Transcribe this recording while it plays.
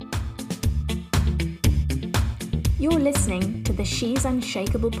You're listening to the She's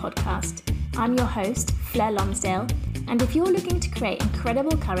Unshakable podcast. I'm your host, Fleur Lonsdale, and if you're looking to create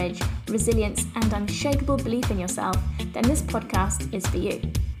incredible courage, resilience, and unshakable belief in yourself, then this podcast is for you.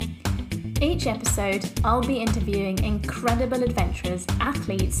 Each episode, I'll be interviewing incredible adventurers,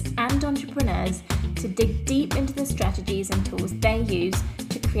 athletes, and entrepreneurs to dig deep into the strategies and tools they use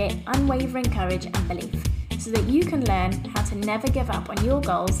to create unwavering courage and belief, so that you can learn how to never give up on your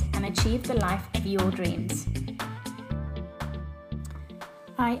goals and achieve the life of your dreams.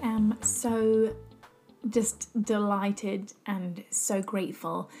 I am so just delighted and so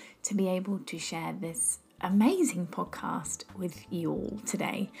grateful to be able to share this amazing podcast with you all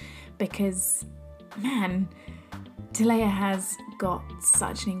today, because, man, Talea has got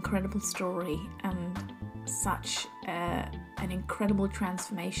such an incredible story and such an incredible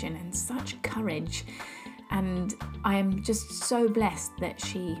transformation and such courage. And I am just so blessed that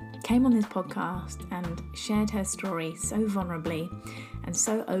she came on this podcast and shared her story so vulnerably and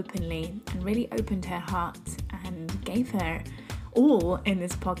so openly and really opened her heart and gave her all in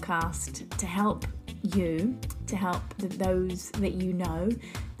this podcast to help you, to help those that you know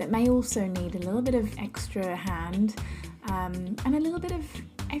that may also need a little bit of extra hand and a little bit of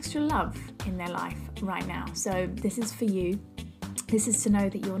extra love in their life right now. So this is for you. This is to know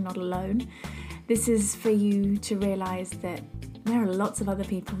that you're not alone. This is for you to realize that there are lots of other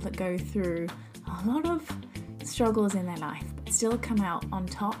people that go through a lot of struggles in their life, but still come out on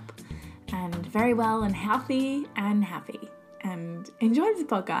top and very well and healthy and happy. And enjoy this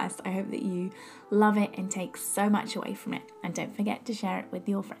podcast. I hope that you love it and take so much away from it. And don't forget to share it with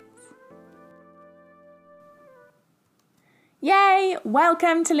your friends. Yay!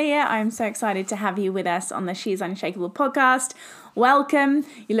 Welcome, Talea. I'm so excited to have you with us on the She's Unshakable podcast. Welcome.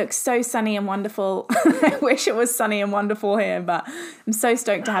 You look so sunny and wonderful. I wish it was sunny and wonderful here, but I'm so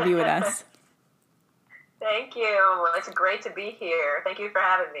stoked to have you with us. Thank you. It's great to be here. Thank you for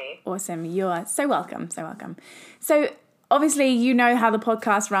having me. Awesome. You're so welcome. So welcome. So obviously, you know how the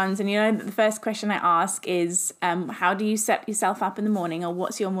podcast runs, and you know that the first question I ask is, how do you set yourself up in the morning, or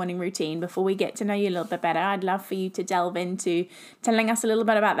what's your morning routine? Before we get to know you a little bit better, I'd love for you to delve into telling us a little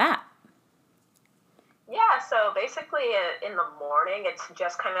bit about that. Yeah, so basically in the morning, it's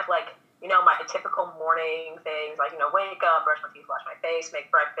just kind of like, my typical morning things, like, wake up, brush my teeth, wash my face, make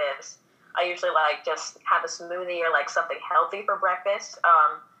breakfast. I usually just have a smoothie or something healthy for breakfast.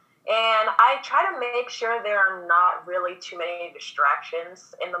 And I try to make sure there are not really too many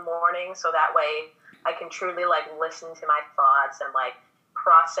distractions in the morning, so that way I can truly listen to my thoughts and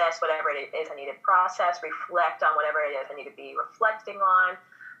process whatever it is I need to process, reflect on whatever it is I need to be reflecting on.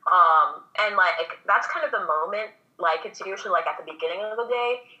 And that's kind of the moment, it's usually at the beginning of the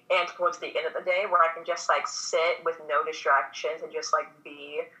day and towards the end of the day, where I can just sit with no distractions and just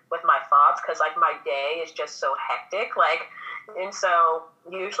be with my thoughts, because my day is just so hectic. And so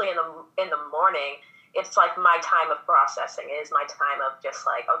usually in the morning, it's my time of processing. It is my time of just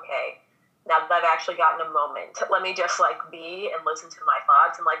okay, now that I've actually gotten a moment, let me just be and listen to my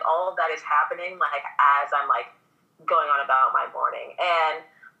thoughts. And all of that is happening as I'm going on about my morning. And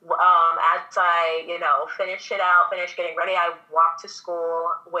as I, finish getting ready, I walk to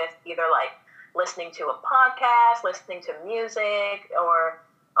school with either listening to a podcast, listening to music, or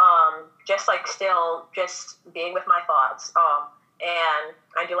just still just being with my thoughts. And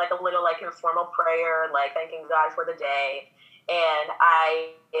I do a little informal prayer, thanking God for the day. And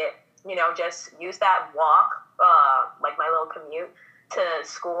I, just use that walk, my little commute to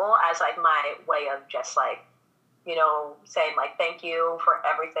school as my way of just saying thank you for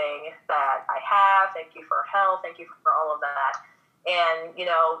everything that I have. Thank you for health. Thank you for all of that. And,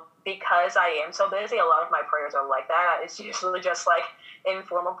 because I am so busy, a lot of my prayers are like that. It's usually just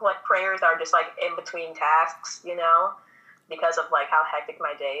informal prayers that are just in between tasks, because of how hectic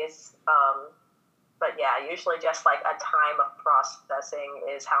my day is. But yeah, usually just a time of processing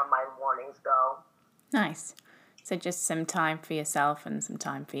is how my mornings go. Nice. So just some time for yourself and some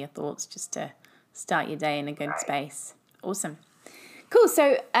time for your thoughts, just to start your day in a good space. Awesome. Cool.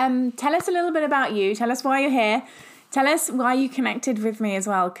 So tell us a little bit about you. Tell us why you're here. Tell us why you connected with me as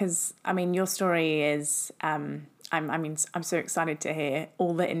well, because, your story is, I'm so excited to hear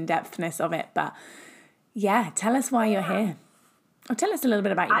all the in-depthness of it. But, yeah, tell us why you're here. Or tell us a little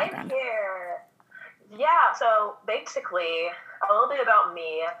bit about your background. I'm here. Yeah, so basically, a little bit about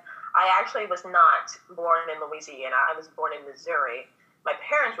me. I actually was not born in Louisiana. I was born in Missouri. My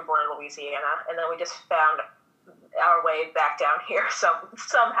parents were born in Louisiana, and then we just found our way back down here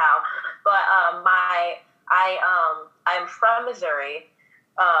somehow. But I'm from Missouri.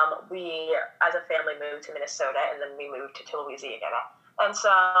 We, as a family, moved to Minnesota, and then we moved to Louisiana. And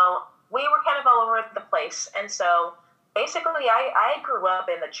so we were kind of all over the place. And so basically I grew up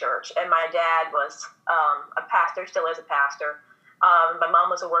in the church, and my dad was a pastor, still is a pastor. My mom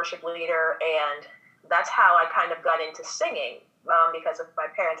was a worship leader, and that's how I kind of got into singing because of my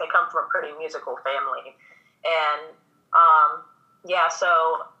parents. I come from a pretty musical family. And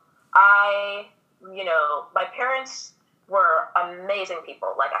so my parents were amazing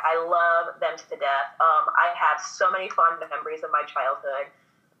people. Like, I love them to death. I have so many fond memories of my childhood.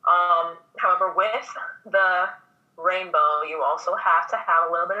 However, with the rainbow, you also have to have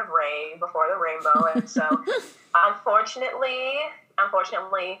a little bit of rain before the rainbow. And so, unfortunately,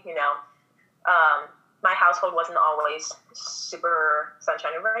 my household wasn't always super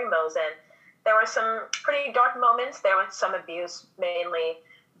sunshine and rainbows. And there were some pretty dark moments. There was some abuse, mainly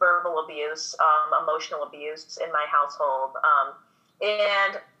verbal abuse, emotional abuse in my household,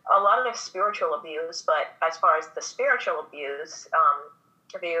 and a lot of spiritual abuse. But as far as the spiritual abuse,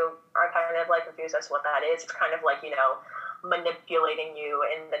 if you are kind of like confused as to what that is, it's kind of like, manipulating you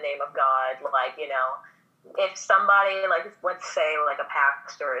in the name of God. Like, if somebody, like, let's say like a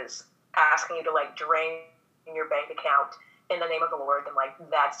pastor is asking you to like drain your bank account in the name of the Lord, then like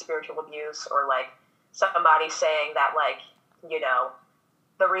that's spiritual abuse. Or like somebody saying that, like,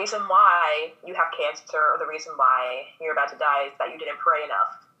 the reason why you have cancer or the reason why you're about to die is that you didn't pray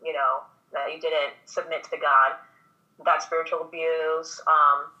enough, that you didn't submit to God. That's spiritual abuse.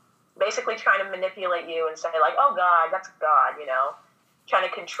 Basically trying to manipulate you and say like, oh God, that's God, trying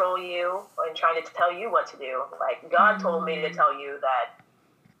to control you and trying to tell you what to do. Like, God told me to tell you that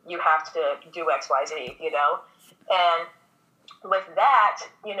you have to do X, Y, Z, And with that,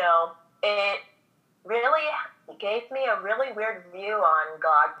 it really gave me a really weird view on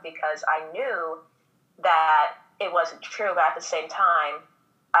God, because I knew that it wasn't true, but at the same time,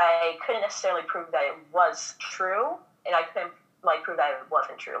 I couldn't necessarily prove that it was true, and I couldn't prove that it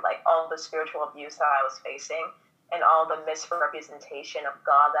wasn't true. Like, all the spiritual abuse that I was facing and all the misrepresentation of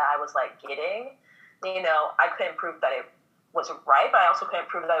God that I was getting, I couldn't prove that it was right, but I also couldn't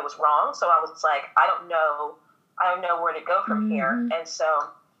prove that it was wrong. So I was like, I don't know where to go from here. And so,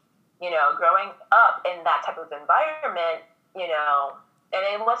 growing up in that type of environment, and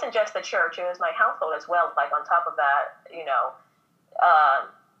it wasn't just the church, it was my household as well. Like, on top of that,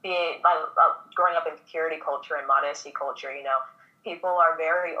 growing up in purity culture and modesty culture, people are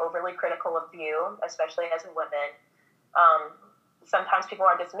very overly critical of you, especially as women. Sometimes people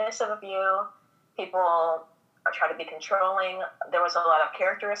are dismissive of you. People are trying to be controlling. There was a lot of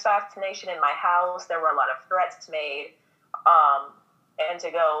character assassination in my house. There were a lot of threats made. And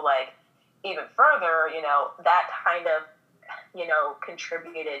to go even further, that kind of,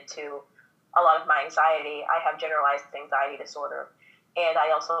 contributed to a lot of my anxiety. I have generalized anxiety disorder, and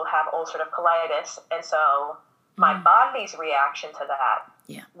I also have ulcerative colitis. And so my body's reaction to that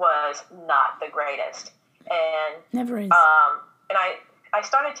was not the greatest. And never is. And I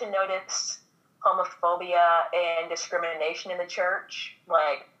started to notice homophobia and discrimination in the church,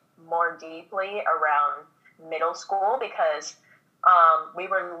 more deeply around middle school, because we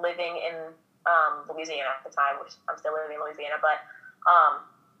were living in Louisiana at the time, which I'm still living in Louisiana, but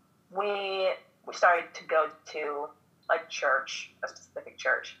we started to go to a church, a specific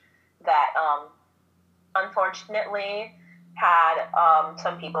church, that unfortunately had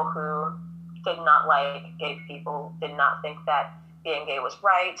some people who did not like gay people, did not think that being gay was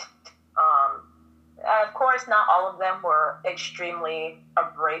right. Of course, not all of them were extremely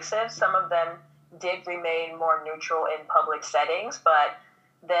abrasive. Some of them did remain more neutral in public settings, but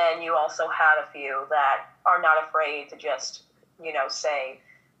then you also had a few that are not afraid to just, say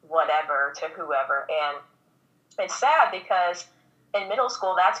whatever to whoever. And it's sad because in middle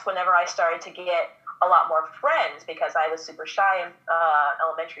school, that's whenever I started to get a lot more friends, because I was super shy in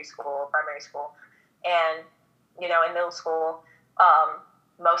elementary school, primary school. And, in middle school,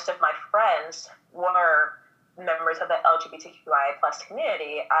 most of my friends were members of the LGBTQI plus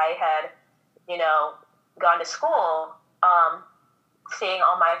community. I had, gone to school, seeing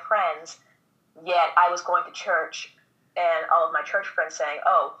all my friends, yet I was going to church and all of my church friends saying,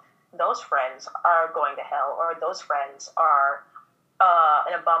 oh, those friends are going to hell, or those friends are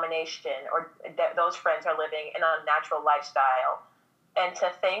an abomination, or those friends are living an unnatural lifestyle. And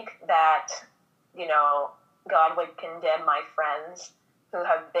to think that, God would condemn my friends who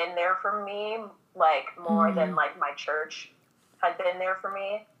have been there for me, more than my church had been there for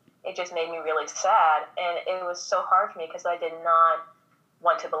me, it just made me really sad. And it was so hard for me because I did not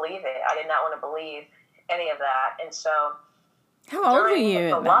want to believe it. I did not want to believe any of that. And so how old were you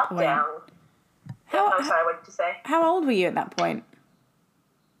at that point? I'm sorry, what did you say? How old were you at that point?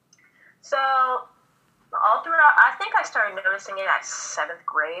 So all throughout, I think I started noticing it at 7th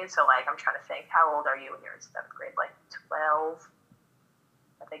grade. So, like, I'm trying to think, how old are you when you're in 7th grade? Like 12,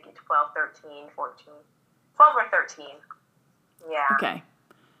 I think you're 12, 13, 14, 12 or 13. Yeah. Okay.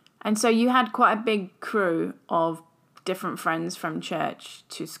 And so you had quite a big crew of different friends from church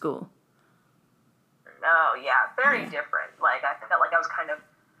to school. Oh, yeah. Very different. Like, I felt like I was kind of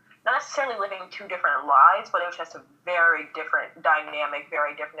not necessarily living two different lives, but it was just a very different dynamic,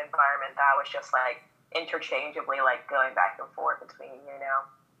 very different environment that I was just, like, interchangeably, like, going back and forth between, you know.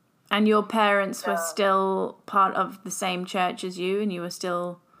 And your parents were still part of the same church as you, and you were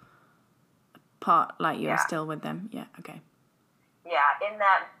still part, like, you were still with them? Yeah, okay. Yeah, in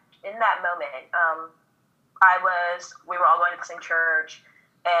that moment, we were all going to the same church,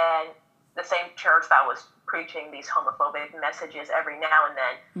 and the same church that was preaching these homophobic messages every now and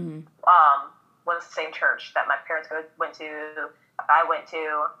then was the same church that my parents went to, I went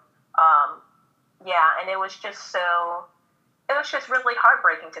to. And it was just really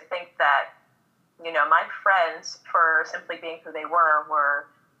heartbreaking to think that, you know, my friends, for simply being who they were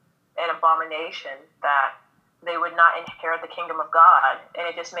an abomination, that they would not inherit the kingdom of God. And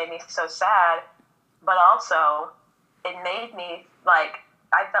it just made me so sad. But also, it made me, like,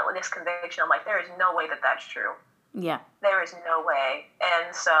 I felt this conviction. I'm like, there is no way that that's true. Yeah. There is no way.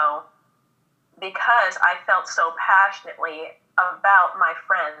 And so, because I felt so passionately about my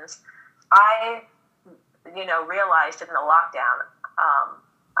friends, I, you know, realized in the lockdown,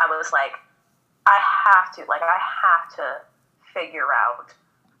 I was like, I have to figure out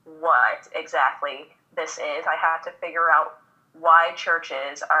what exactly this is. I have to figure out why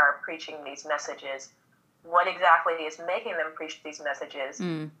churches are preaching these messages, what exactly is making them preach these messages,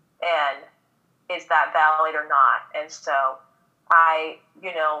 and is that valid or not? And so I,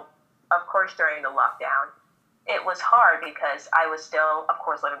 you know, of course, during the lockdown, it was hard because I was still, of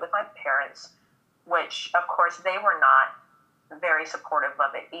course, living with my parents, which, of course, they were not very supportive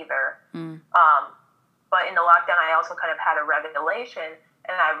of it either. But in the lockdown, I also kind of had a revelation,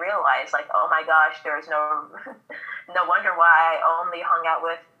 and I realized, like, oh my gosh, there's no wonder why I only hung out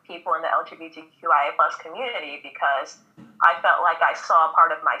with people in the LGBTQIA+ community, because I felt like I saw a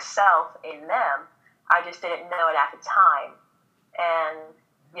part of myself in them. I just didn't know it at the time. And,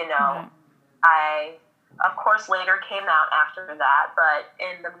 you know, I, of course, later came out after that, but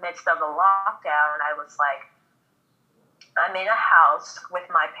in the midst of the lockdown, I was like, I'm in a house with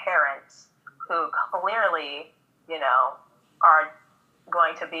my parents who clearly, you know, are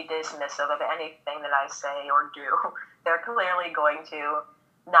going to be dismissive of anything that I say or do. They're clearly going to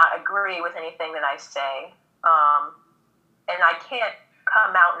not agree with anything that I say. And I can't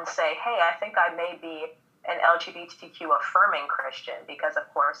come out and say, hey, I think I may be an LGBTQ affirming Christian, because of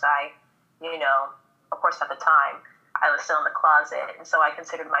course at the time I was still in the closet, and so I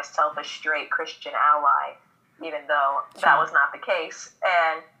considered myself a straight Christian ally, even though that was not the case.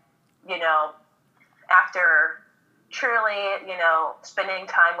 And, you know, after truly, you know, spending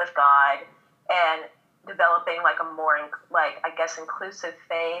time with God and developing like a more, like, I guess, inclusive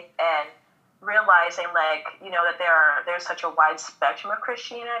faith, and realizing, like, you know, that there's such a wide spectrum of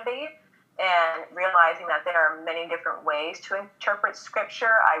Christianity, and realizing that there are many different ways to interpret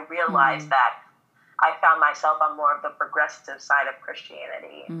scripture, I realized that I found myself on more of the progressive side of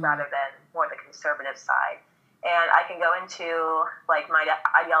Christianity rather than more the conservative side. And I can go into, like, my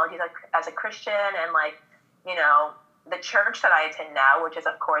ideologies as a Christian, and, like, you know, the church that I attend now, which is,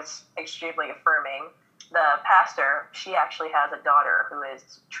 of course, extremely affirming. The pastor, she actually has a daughter who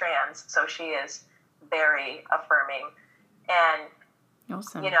is trans, so she is very affirming. And,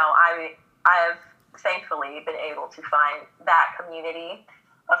 awesome. You know, I've thankfully been able to find that community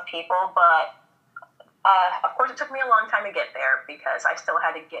of people, but of course it took me a long time to get there, because I still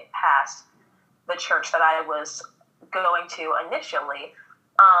had to get past the church that I was going to initially.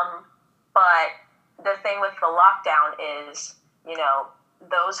 But the thing with the lockdown is, you know,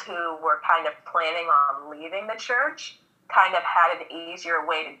 those who were kind of planning on leaving the church kind of had an easier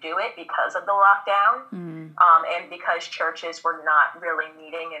way to do it because of the lockdown, and because churches were not really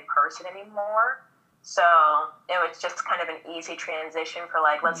meeting in person anymore. So it was just kind of an easy transition for,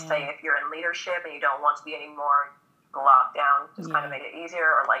 like, let's say if you're in leadership and you don't want to be anymore, the lockdown just kind of made it easier.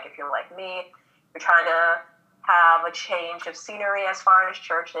 Or, like, if you're like me, you're trying to have a change of scenery as far as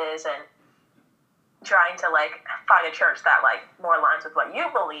churches, and trying to, like, find a church that, like, more aligns with what you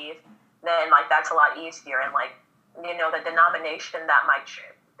believe, then, like, that's a lot easier. And, like, you know, the denomination that my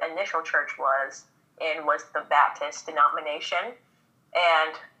initial church was in was the Baptist denomination.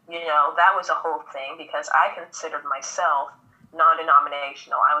 And, you know, that was a whole thing, because I considered myself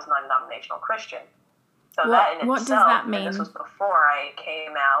non-denominational. I was not a denominational Christian. So what does that mean? And this was before I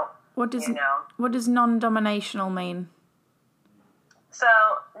came out. What does non-denominational mean? So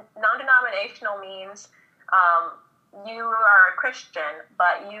non-denominational means you are a Christian,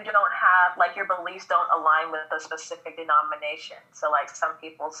 but you don't have, like, your beliefs don't align with a specific denomination. So, like, some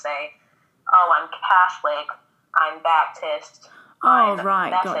people say, oh, I'm Catholic, I'm Baptist, I'm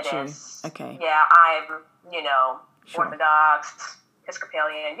Methodist. Got you. Okay. Yeah, I'm, Sure. Orthodox,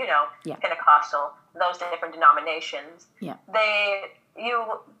 Episcopalian, Pentecostal, those different denominations. Yeah.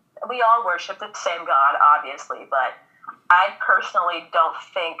 We all worship the same God, obviously, but I personally don't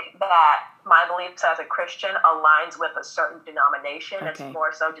think that my beliefs as a Christian aligns with a certain denomination. Okay. It's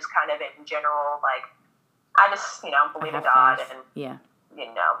more so just kind of in general, like, I just, believe in God, faith. And,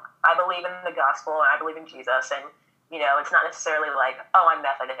 I believe in the gospel, and I believe in Jesus, and, it's not necessarily like, oh, I'm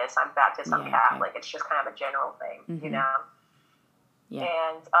Methodist, I'm Baptist, I'm Catholic. Okay. It's just kind of a general thing, Yeah.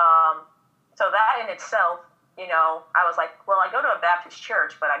 And so that in itself, I was like, well, I go to a Baptist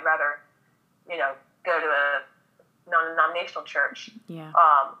church, but I'd rather, go to a non-denominational church. Yeah.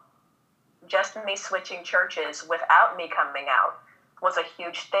 Just me switching churches without me coming out was a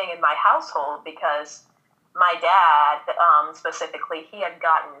huge thing in my household, because my dad, specifically, he had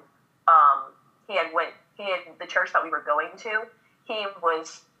the church that we were going to, he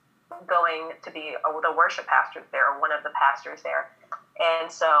was going to be the worship pastor there, or one of the pastors there.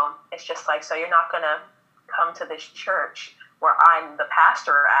 And so it's just like, so you're not going to come to this church where I'm the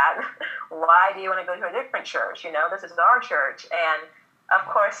pastor at. Why do you want to go to a different church? This is our church. And of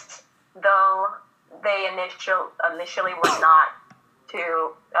course, though they initially were not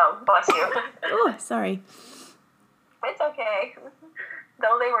to, oh, bless you. Oh, sorry. It's okay.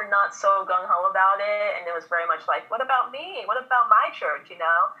 Though they were not so gung-ho about it, and it was very much like, what about me? What about my church,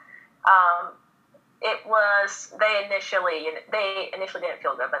 they initially didn't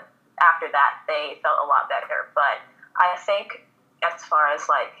feel good, but after that, they felt a lot better. But I think as far as,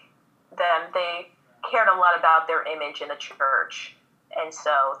 like, them, they cared a lot about their image in the church. And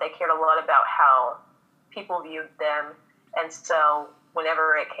so they cared a lot about how people viewed them. And so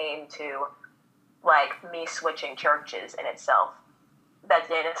whenever it came to, like, me switching churches in itself, that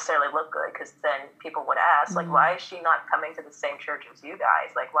didn't necessarily look good, because then people would ask, like, why is she not coming to the same church as you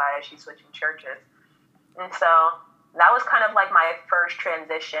guys? Like, why is she switching churches? And so that was kind of like my first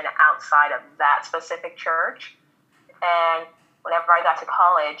transition outside of that specific church. And whenever I got to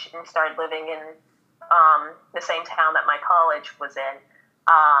college and started living in the same town that my college was in,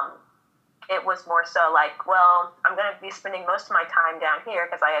 it was more so like, well, I'm going to be spending most of my time down here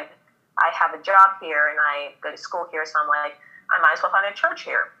because I have a job here and I go to school here. So I'm like, I might as well find a church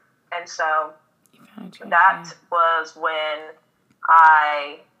here. And so that was when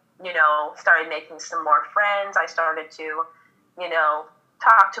I, started making some more friends. I started to,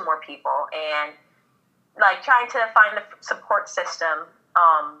 talk to more people and, like, trying to find a support system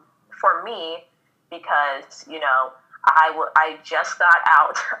for me, because, I just got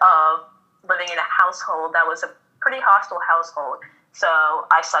out of living in a household that was a pretty hostile household. So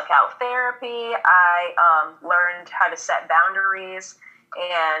I stuck out therapy. I learned how to set boundaries.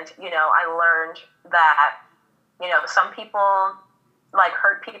 And, I learned that, some people, like,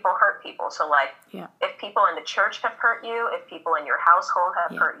 hurt people. So, like, if people in the church have hurt you, if people in your household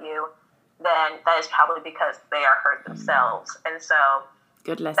have hurt you, then that is probably because they are hurt themselves. And so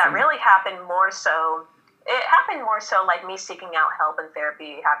good lesson. That really happened more so. It happened more so like me seeking out help and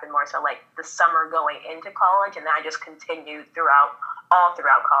therapy. It happened more so like the summer going into college, and then I just continued all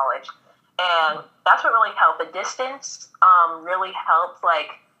throughout college. And that's what really helped. The distance really helped.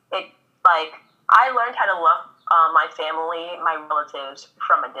 I learned how to love my family, my relatives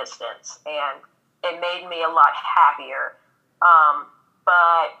from a distance, and it made me a lot happier.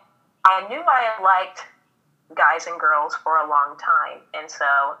 But I knew I had liked guys and girls for a long time, and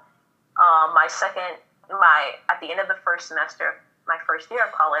so at the end of the first semester, my first year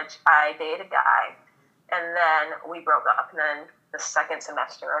of college, I dated a guy, and then we broke up. And then the second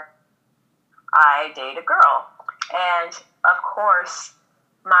semester, I dated a girl, and of course,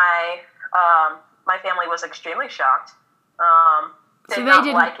 my family was extremely shocked. So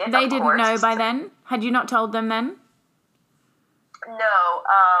they didn't know by then? Had you not told them then? No,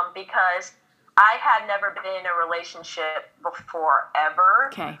 because I had never been in a relationship before, ever.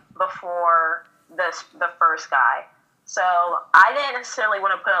 Okay. Before the first guy. So I didn't necessarily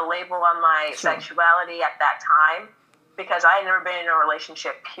want to put a label on my sexuality at that time, because I had never been in a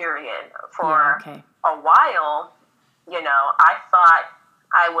relationship, period. For a while, I thought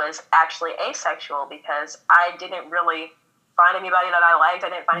I was actually asexual, because I didn't really find anybody that I liked. I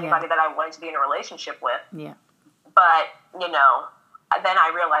didn't find anybody that I wanted to be in a relationship with. Yeah. But, then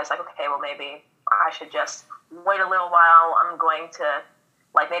I realized, like, okay, well, maybe I should just wait a little while. I'm going to,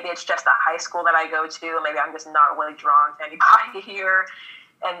 Like maybe it's just the high school that I go to. Maybe I'm just not really drawn to anybody here.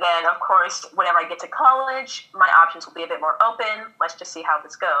 And then, of course, whenever I get to college, my options will be a bit more open. Let's just see how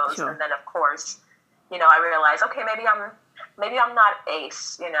this goes. Sure. And then, of course, I realize, okay, maybe I'm not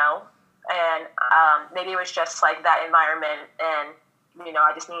ace, and maybe it was just like that environment, and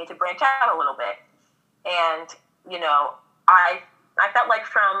I just needed to branch out a little bit. And I felt like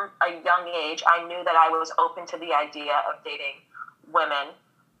from a young age, I knew that I was open to the idea of dating women,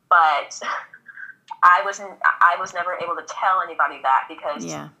 but I was never able to tell anybody that because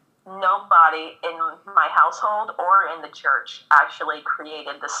nobody in my household or in the church actually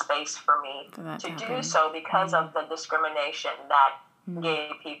created the space for me to do so because of the discrimination that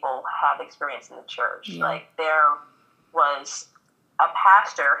gay people have experienced in the church. Yeah. Like there was a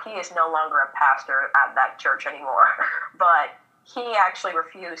pastor, he is no longer a pastor at that church anymore, but he actually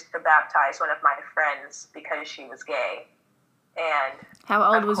refused to baptize one of my friends because she was gay. And how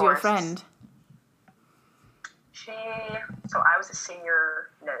old was your friend? So I was a senior,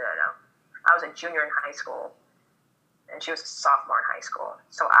 no. I was a junior in high school, and she was a sophomore in high school.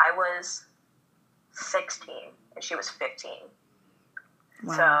 So I was 16, and she was 15.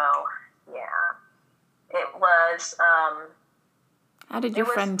 Wow. So, yeah. It was, how did your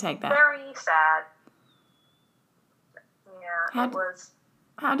friend take that? Very sad. Yeah,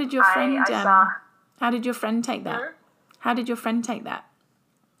 How did your friend, how did your friend take that? Hmm? How did your friend take that?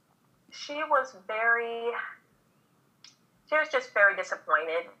 She was just very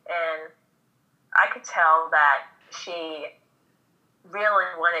disappointed, and I could tell that she really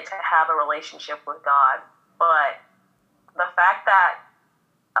wanted to have a relationship with God, but the fact that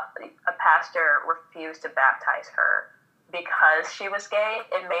a pastor refused to baptize her because she was gay,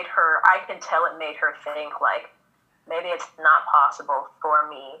 I can tell it made her think like, maybe it's not possible for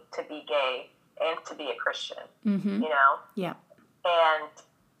me to be gay and to be a Christian, Yeah. And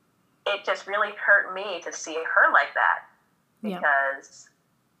it just really hurt me to see her like that because,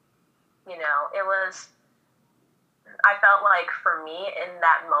 I felt like for me in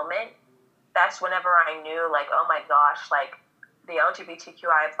that moment, that's whenever I knew like, oh my gosh, like the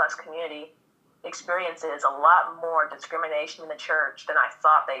LGBTQIA plus community experiences a lot more discrimination in the church than I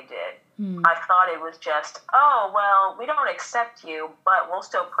thought they did. I thought it was just, oh, well, we don't accept you, but we'll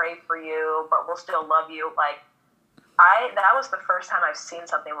still pray for you, but we'll still love you. Like, that was the first time I've seen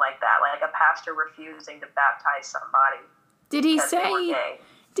something like that, like a pastor refusing to baptize somebody. Did he say,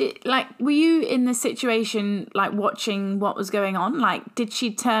 were you in the situation, like, watching what was going on? Like, did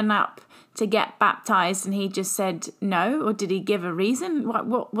she turn up to get baptized and he just said no, or did he give a reason?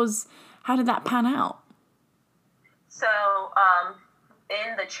 How did that pan out? So,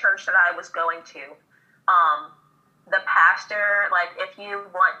 in the church that I was going to, the pastor, like, if you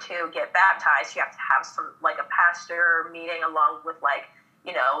want to get baptized, you have to have a pastor meeting along with, like,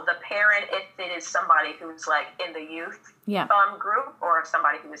 the parent, if it is somebody who's, like, in the youth group, or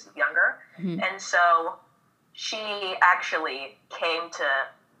somebody who is younger. Mm-hmm. And so she actually came to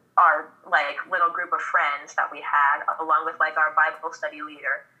our, like, little group of friends that we had, along with, like, our Bible study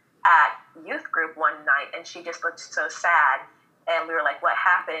leader at youth group one night, and she just looked so sad. And we were like, what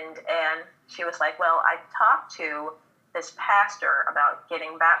happened? And she was like, well, I talked to this pastor about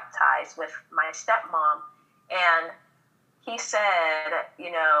getting baptized with my stepmom, and he said,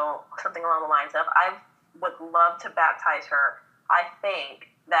 something along the lines of, I would love to baptize her. I think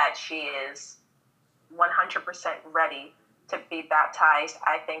that she is 100% ready to be baptized.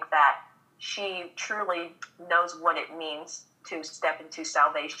 I think that she truly knows what it means to step into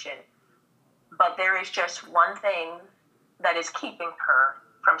salvation. But there is just one thing that is keeping her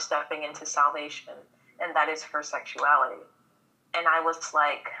from stepping into salvation, and that is her sexuality. And I was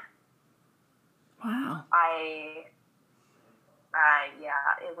like, wow.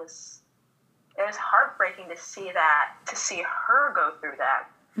 It was heartbreaking to see her go through that,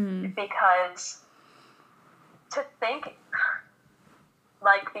 because to think,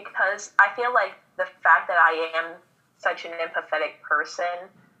 like, because I feel like the fact that I am such an empathetic person,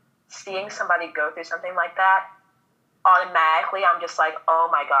 seeing somebody go through something like that, automatically I'm just like, oh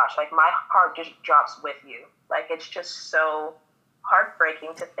my gosh, like my heart just drops with you. Like, it's just so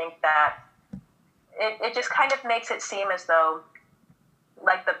heartbreaking to think that it just kind of makes it seem as though,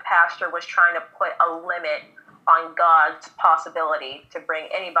 like, the pastor was trying to put a limit on God's possibility to bring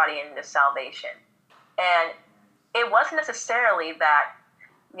anybody into salvation. And it wasn't necessarily that,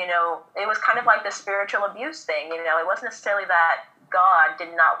 it was kind of like the spiritual abuse thing, it wasn't necessarily that God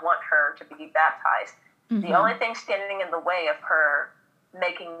did not want her to be baptized. Mm-hmm. The only thing standing in the way of her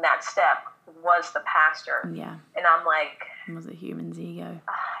making that step was the pastor. Yeah. And I'm like... It was a human's ego.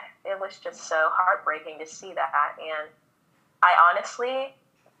 It was just so heartbreaking to see that. And I honestly,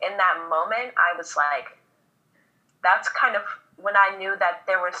 in that moment, I was like, that's kind of when I knew that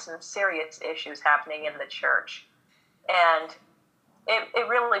there were some serious issues happening in the church. And it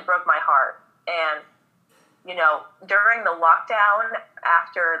really broke my heart. And, you know, during the lockdown,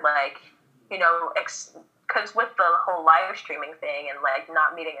 after like, you know, because with the whole live streaming thing and like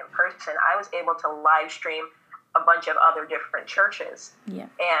not meeting in person, I was able to live stream a bunch of other different churches. Yeah.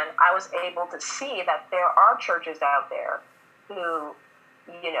 And I was able to see that there are churches out there who,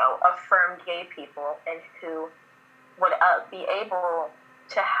 you know, affirm gay people and who would be able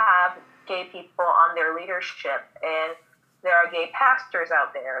to have gay people on their leadership. And there are gay pastors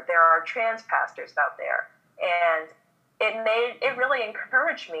out there. There are trans pastors out there. And it really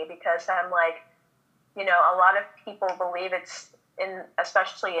encouraged me, because I'm like, you know, a lot of people believe it's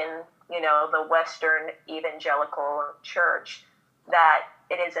especially in, you know, the Western evangelical church, that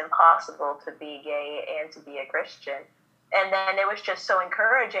it is impossible to be gay and to be a Christian. And then it was just so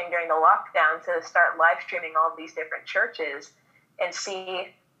encouraging during the lockdown to start live streaming all these different churches and see,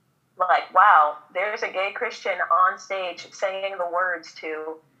 like, wow, there's a gay Christian on stage singing the words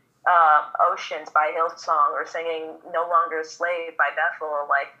to Oceans by Hillsong, or singing No Longer a Slave by Bethel.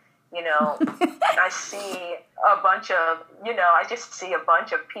 Like, you know, I see a bunch of, you know, I just see a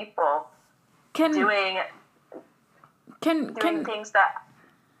bunch of people doing things that...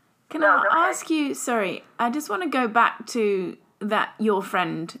 Can I ask you, sorry, I just want to go back to that, your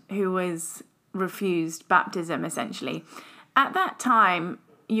friend who was refused baptism, essentially. At that time,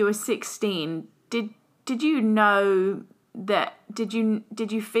 you were 16. Did you know that, did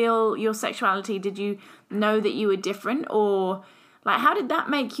you feel your sexuality? Did you know that you were different? Or, like, how did that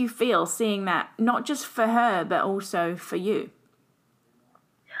make you feel, seeing that, not just for her, but also for you?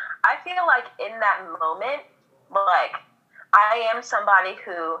 I feel like in that moment, like, I am somebody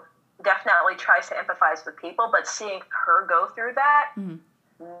who definitely tries to empathize with people, but seeing her go through that,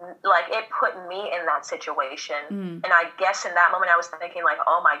 like, it put me in that situation. And I guess in that moment I was thinking, like,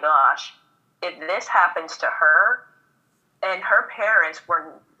 oh my gosh, if this happens to her, and her parents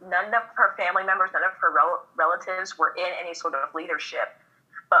were, none of her family members, none of her relatives were in any sort of leadership,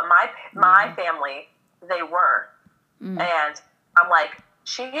 but my family, they were. And I'm like,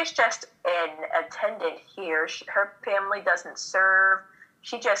 she is just an attendant here. Her family doesn't serve.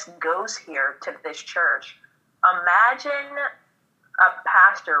 She just goes here to this church. Imagine a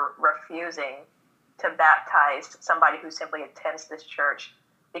pastor refusing to baptize somebody who simply attends this church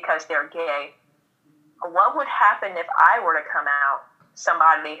because they're gay. What would happen if I were to come out,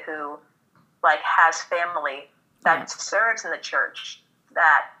 somebody who, like, has family that serves in the church,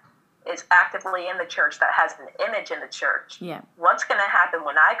 that is actively in the church, that has an image in the church? What's going to happen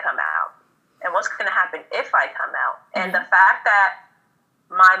when I come out? And what's going to happen if I come out? And the fact that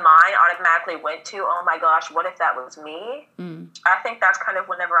my mind automatically went to, oh my gosh, what if that was me? I think that's kind of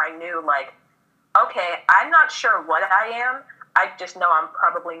whenever I knew, like, okay, I'm not sure what I am. I just know I'm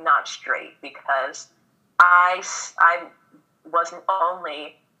probably not straight, because I wasn't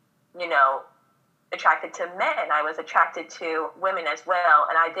only, you know, attracted to men. I was attracted to women as well.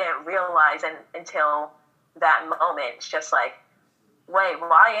 And I didn't realize until that moment. It's just like, wait,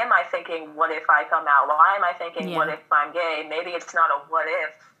 why am I thinking, what if I come out? Why am I thinking, what if I'm gay? Maybe it's not a what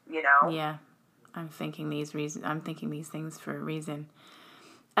if, you know? Yeah, I'm thinking these things for a reason.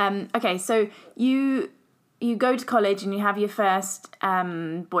 Okay, so you go to college and you have your first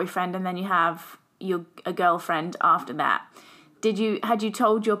boyfriend, and then you have a girlfriend after that. Had you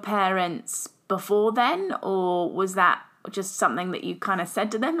told your parents before then, or was that just something that you kind of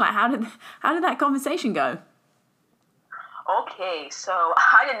said to them? Like, how did that conversation go? Okay, so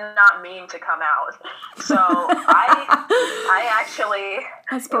I did not mean to come out. So I actually,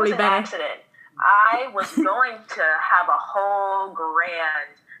 that's probably it was an accident. I was going to have a whole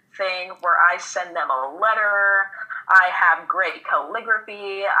grand thing where I send them a letter. I have great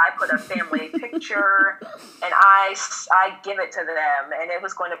calligraphy. I put a family picture, and I give it to them, and it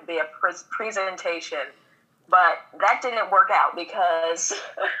was going to be a presentation. But that didn't work out, because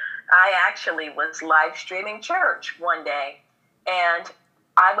I actually was live streaming church one day, and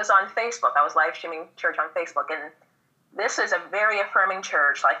I was on Facebook. I was live streaming church on Facebook, and this is a very affirming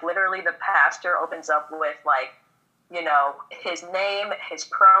church. Like, literally, the pastor opens up with, like, you know, his name, his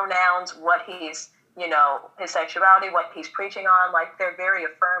pronouns, what he's, you know, his sexuality, what he's preaching on. Like, they're very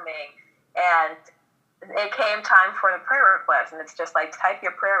affirming. And it came time for the prayer request, and it's just like, type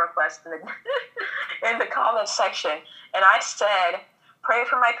your prayer request in the comments section. And I said, pray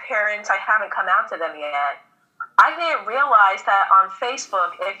for my parents. I haven't come out to them yet. I didn't realize that on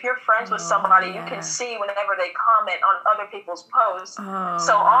Facebook, if you're friends with somebody, you can see whenever they comment on other people's posts.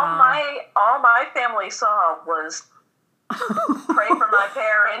 So all my family saw was pray for my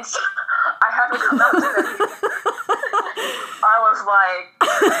parents. I haven't come out to them. I was like,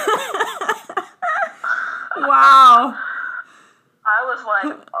 wow. I was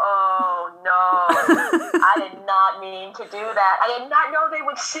like, oh no, I did not mean to do that. I did not know they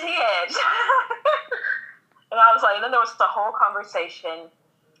would see it. And I was like, and then there was the whole conversation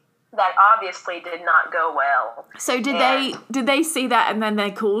that obviously did not go well. So did they see that and then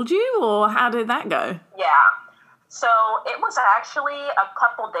they called you, or how did that go? Yeah. So it was actually a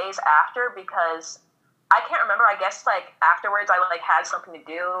couple days after, because I can't remember. I guess like afterwards I like had something to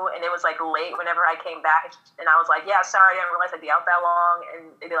do, and it was like late whenever I came back, and I was like, yeah, sorry, I didn't realize I'd be out that long.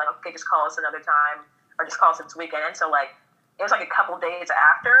 And they'd be like, okay, just call us another time, or just call us this weekend. And so like it was like a couple days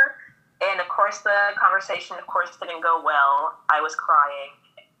after, and of course the conversation didn't go well. I was crying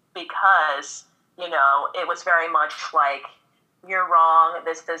because, you know, it was very much like, you're wrong,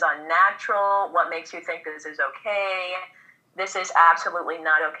 this is unnatural, what makes you think this is okay? This is absolutely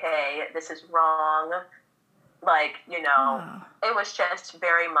not okay, this is wrong. Like, you know, It was just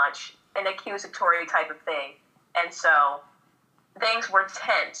very much an accusatory type of thing. And so things were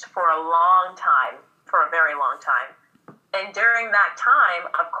tense for a long time, for a very long time. And during that time,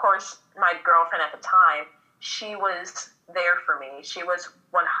 of course, my girlfriend at the time, she was there for me. She was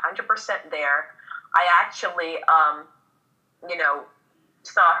 100% there. I actually, you know,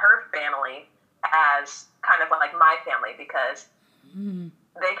 saw her family as kind of like my family, because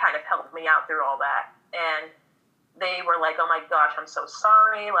they kind of helped me out through all that. And they were like, oh my gosh, I'm so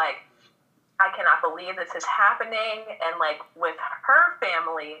sorry. Like, I cannot believe this is happening. And like with her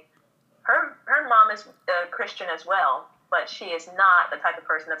family, her mom is a Christian as well, but she is not the type of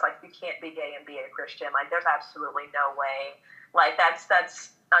person that's like, you can't be gay and be a Christian. Like, there's absolutely no way. Like, that's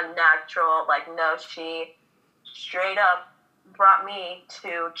unnatural. Like, no, she straight up brought me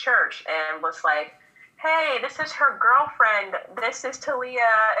to church and was like, hey, this is her girlfriend. This is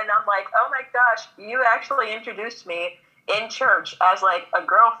Talia. And I'm like, oh my gosh, you actually introduced me in church as like a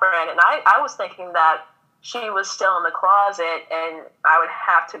girlfriend. And I was thinking that she was still in the closet, and I would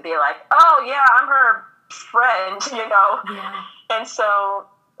have to be like, oh yeah, I'm her friend, you know? Yeah. And so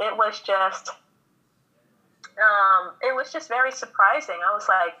it was just very surprising. I was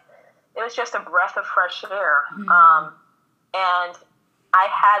like, it was just a breath of fresh air. And I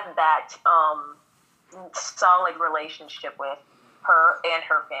had that solid relationship with her and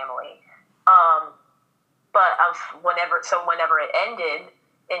her family. But whenever it ended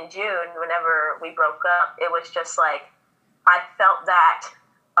in June, whenever we broke up, it was just like, I felt that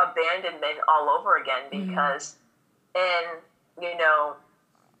abandonment all over again, because you know,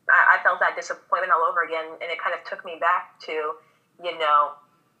 I felt that disappointment all over again, and it kind of took me back to, you know,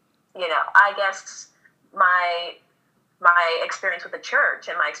 I guess my experience with the church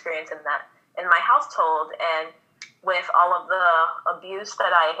and my experience in my household, and with all of the abuse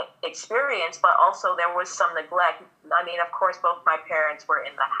that I experienced, but also there was some neglect. I mean, of course, both my parents were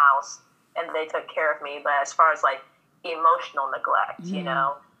in the house and they took care of me, but as far as like emotional neglect, you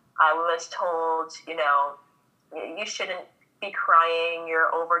know, I was told, you know, you shouldn't be crying,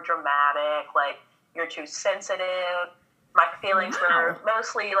 you're over dramatic, like you're too sensitive. My feelings were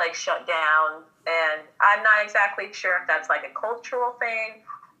mostly like shut down, and I'm not exactly sure if that's like a cultural thing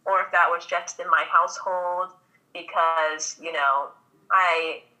or if that was just in my household, because, you know,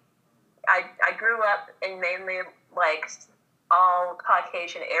 I grew up in mainly like all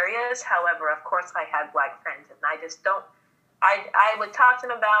Caucasian areas. However, of course, I had Black friends, and I just don't. I would talk to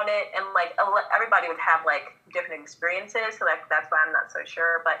them about it, and like everybody would have like different experiences, so that's why I'm not so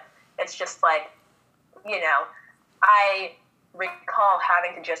sure. But it's just like, you know, I recall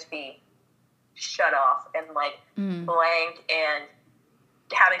having to just be shut off and like blanked, and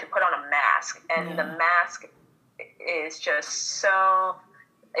having to put on a mask, and the mask is just so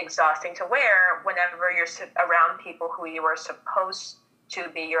exhausting to wear whenever you're around people who you are supposed to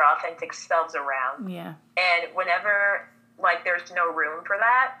be your authentic selves around. Yeah. And whenever like there's no room for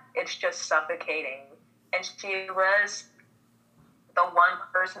that, it's just suffocating. And she was the one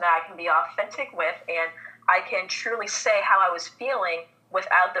person that I can be authentic with, and I can truly say how I was feeling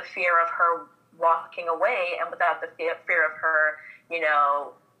without the fear of her walking away, and without the fear of her, you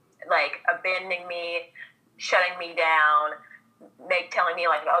know, like abandoning me, shutting me down, telling me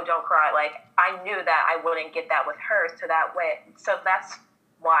like, oh, don't cry. Like, I knew that I wouldn't get that with her. So that's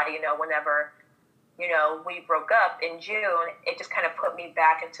why, you know, whenever, you know, we broke up in June, it just kind of put me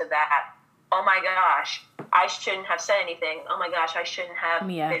back into that, oh my gosh, I shouldn't have said anything. Oh my gosh, I shouldn't have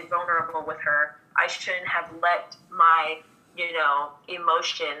been vulnerable with her. I shouldn't have let my, you know,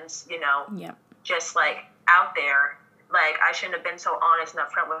 emotions, you know, just like out there. Like, I shouldn't have been so honest and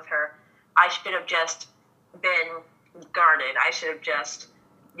upfront with her. I should have just been guarded. I should have just,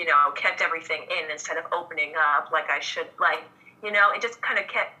 kept everything in instead of opening up like I should. Like, it just kind of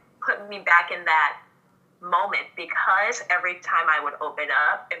kept putting me back in that moment, because every time I would open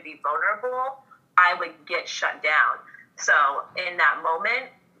up and be vulnerable, I would get shut down. So in that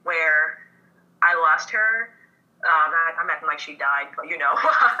moment where I lost her, I'm acting like she died, but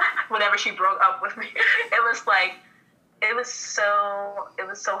whenever she broke up with me, it was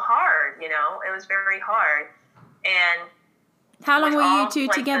so hard, it was very hard. And how long were you two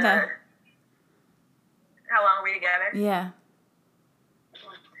together? How long were we together? Yeah.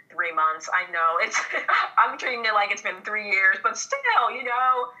 3 months. I know I'm treating it like it's been 3 years, but still,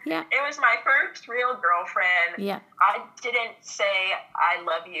 yeah. It was my first real girlfriend. Yeah. I didn't say I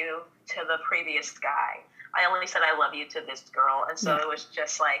love you to the previous guy. I only said I love you to this girl. And so It was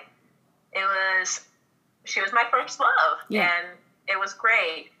just like, she was my first love. Yeah. And it was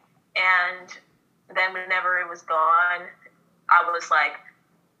great. And then whenever it was gone, I was like,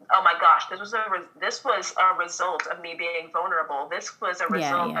 oh my gosh, this was a result of me being vulnerable. This was a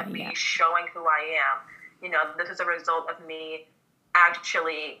result of me showing who I am. This is a result of me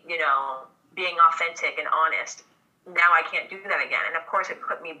actually, being authentic and honest. Now I can't do that again. And of course it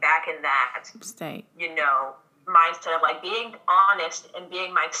put me back in that state, mindset of like being honest and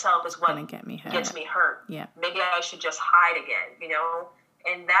being myself is what gets me hurt. Yeah. Maybe I should just hide again,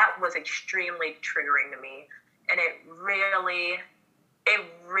 and that was extremely triggering to me. And it really,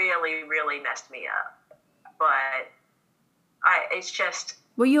 really messed me up. But it's just...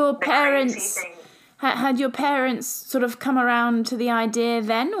 Were your parents... Had your parents sort of come around to the idea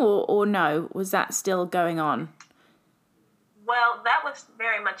then, or no? Was that still going on? Well, that was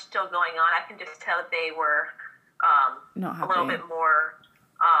very much still going on. I can just tell that they were not happy. A little bit more...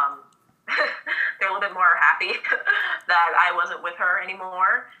 they're a little bit more happy that I wasn't with her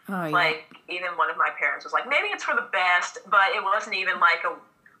anymore. Oh, yeah. Like, even one of my parents was like, maybe it's for the best, but it wasn't even like oh,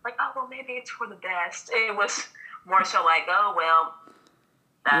 well, maybe it's for the best. It was more so like, oh, well,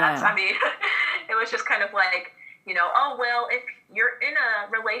 that's, I mean, it was just kind of like, oh, well, if you're in a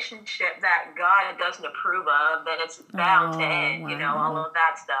relationship that God doesn't approve of, then it's bound to end, wow. All of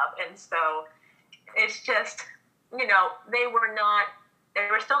that stuff. And so it's just, they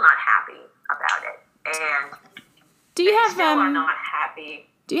were still not happy about it. And do you have, still are not happy.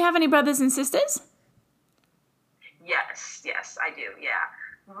 Do you have any brothers and sisters? Yes, I do, yeah.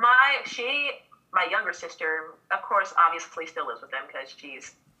 My younger sister, of course, obviously still lives with them because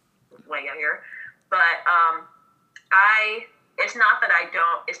she's way younger. But it's not that I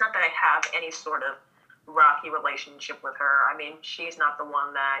have any sort of rocky relationship with her. I mean, she's not the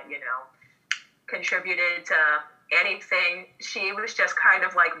one that, contributed to anything. She was just kind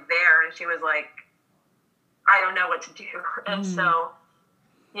of like there, and she was like, I don't know what to do. And so,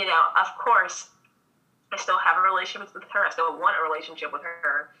 of course, I still have a relationship with her. I still want a relationship with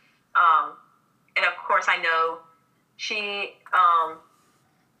her. And of course, I know she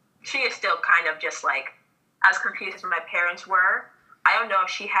is still kind of just like as confused as my parents were. I don't know if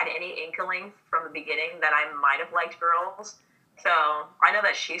she had any inkling from the beginning that I might have liked girls. So I know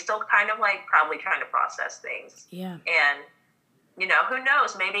that she's still kind of like probably trying to process things. Yeah. And, who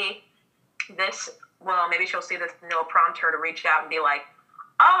knows? Maybe she'll see this and it'll prompt her to reach out and be like,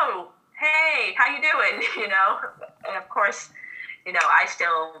 oh, hey, how you doing? And of course, I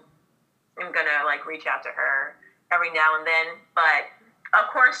still am going to like reach out to her every now and then. But of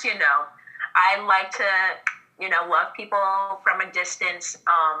course, I like to, love people from a distance.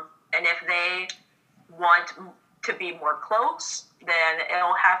 And if they want to be more close, then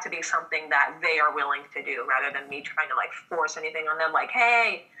it'll have to be something that they are willing to do rather than me trying to like force anything on them. Like,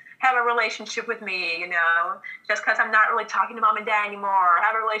 hey, have a relationship with me, just because I'm not really talking to mom and dad anymore,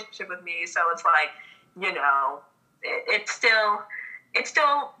 have a relationship with me. So it's like, it's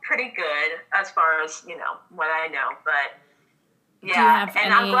still pretty good as far as, what I know. But yeah,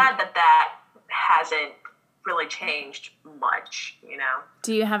 and I'm glad that hasn't really changed much,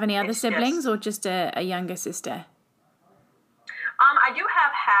 Do you have any other siblings or just a younger sister? I do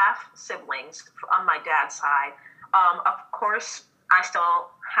have half siblings on my dad's side. Of course, I still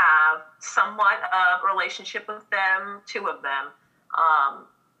have somewhat of a relationship with them, 2 of them.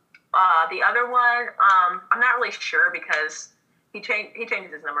 The other one, I'm not really sure because he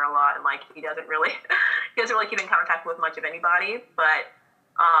changes his number a lot, and like he doesn't really keep in contact with much of anybody. But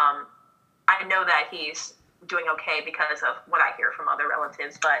I know that he's doing okay because of what I hear from other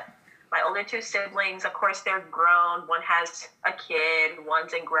relatives. But my older 2 siblings, of course, they're grown. One has a kid.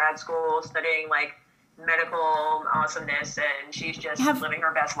 One's in grad school studying like medical awesomeness, and she's just living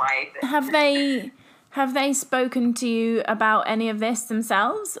her best life. Have they Have they spoken to you about any of this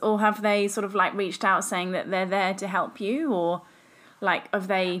themselves, or have they sort of like reached out saying that they're there to help you, or like have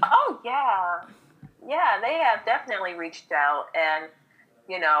they? Oh yeah, they have definitely reached out, and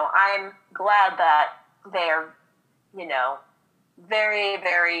I'm glad that they're very,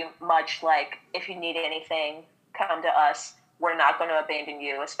 very much like, if you need anything, come to us. We're not going to abandon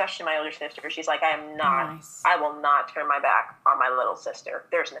you, especially my older sister. She's like, Nice. I will not turn my back on my little sister.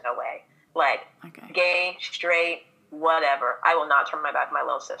 There's no way. Like, Okay. gay, straight, whatever. I will not turn my back on my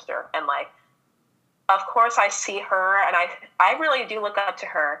little sister. And like, of course I see her, and I really do look up to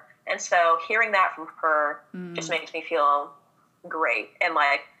her. And so hearing that from her just makes me feel great. And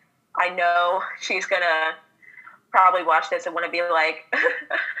like, I know she's going to probably watch this and want to be like,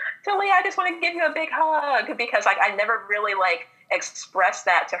 Tilly, I just want to give you a big hug, because like I never really like expressed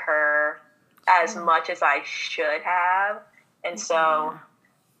that to her as much as I should have. And so,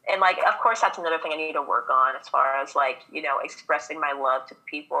 and like, of course, that's another thing I need to work on as far as like, expressing my love to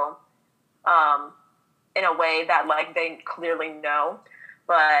people in a way that like they clearly know.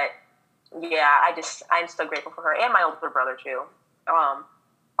 But yeah, I'm so grateful for her and my older brother too.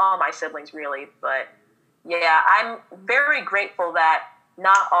 All my siblings really, but yeah, I'm very grateful that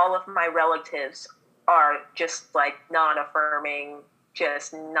not all of my relatives are just like non-affirming,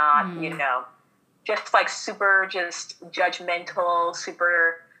 just not, just like super just judgmental,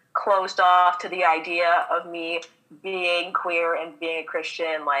 super closed off to the idea of me being queer and being a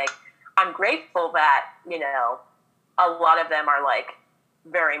Christian. Like, I'm grateful that, a lot of them are like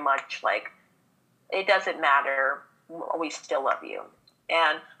very much like, it doesn't matter, we still love you.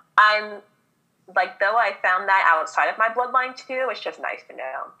 And I'm like, though I found that outside of my bloodline too, it's just nice to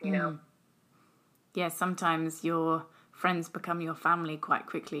know, you know? Yeah, sometimes your friends become your family quite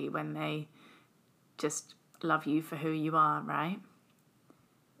quickly when they just love you for who you are, right?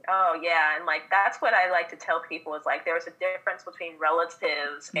 Oh, yeah. And like, that's what I like to tell people is like, there's a difference between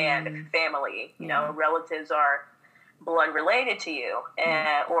relatives and family. You know, relatives are blood related to you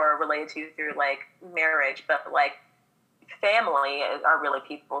or related to you through like marriage, but like, family are really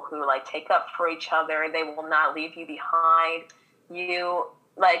people who like take up for each other. They will not leave you behind. You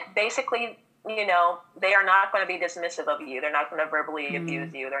like basically, they are not going to be dismissive of you. They're not going to verbally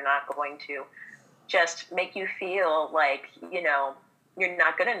abuse you. They're not going to just make you feel like, you're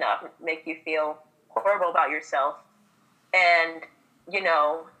not good enough, make you feel horrible about yourself. And,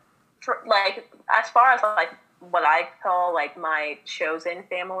 like, as far as like what I call like my chosen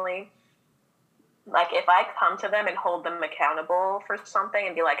family, like if I come to them and hold them accountable for something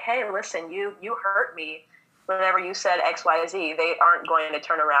and be like, hey, listen, you hurt me, whenever you said X, Y, Z, they aren't going to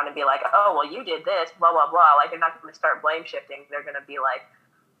turn around and be like, oh, well, you did this, blah, blah, blah. Like, they're not going to start blame shifting. They're going to be like,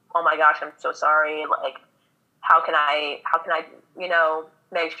 oh my gosh, I'm so sorry. Like, how can I,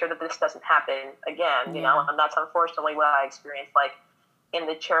 make sure that this doesn't happen again, you know? And that's unfortunately what I experienced, like, in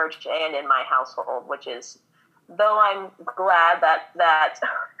the church and in my household, which is, though I'm glad that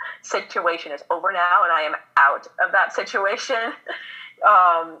situation is over now and I am out of that situation,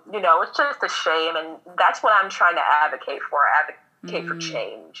 it's just a shame. And that's what I'm trying to advocate for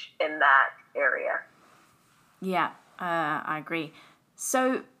change in that area. Yeah, I agree.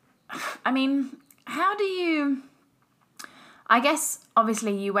 So, I mean, how do you... I guess,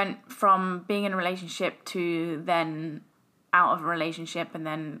 obviously, you went from being in a relationship to then out of a relationship, and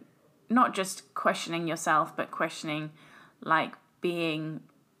then not just questioning yourself, but questioning, like, being,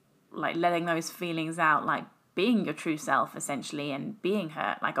 like, letting those feelings out, like, being your true self, essentially, and being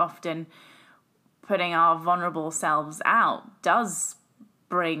hurt. Like, often putting our vulnerable selves out does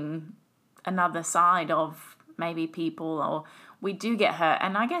bring another side of maybe people, or we do get hurt.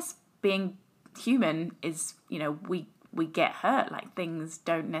 And I guess being human is, we get hurt. Like, things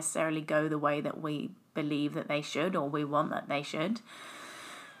don't necessarily go the way that we believe that they should, or we want that they should.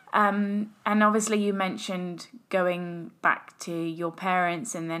 And obviously you mentioned going back to your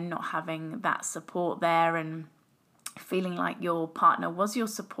parents and then not having that support there and feeling like your partner was your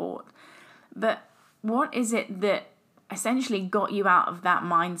support. But what is it that essentially got you out of that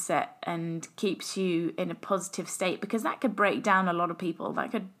mindset and keeps you in a positive state? Because that could break down a lot of people.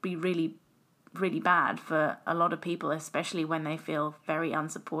 That could be really, really bad for a lot of people, especially when they feel very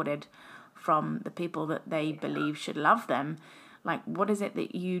unsupported from the people that they believe should love them. Like, what is it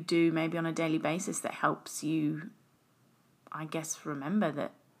that you do maybe on a daily basis that helps you, I guess, remember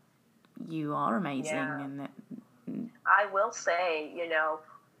that you are amazing? And that... I will say,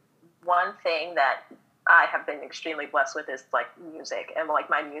 one thing that I have been extremely blessed with is like music and like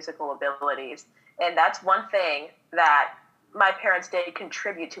my musical abilities. And that's one thing that my parents did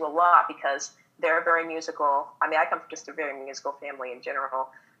contribute to a lot, because they're very musical. I mean, I come from just a very musical family in general.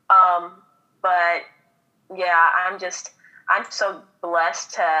 But yeah, I'm so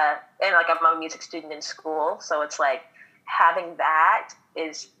blessed to, and like I'm a music student in school, so it's like having that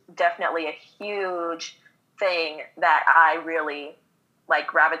is definitely a huge thing that I really like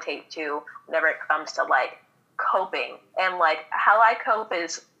gravitate to whenever it comes to like coping. And like how I cope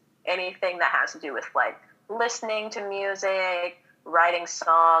is anything that has to do with like listening to music, writing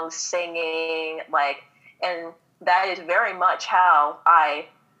songs, singing, like, and that is very much how I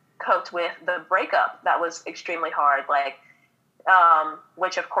coped with the breakup that was extremely hard, like,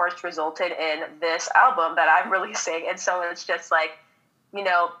 which of course resulted in this album that I'm releasing. And so it's just like, you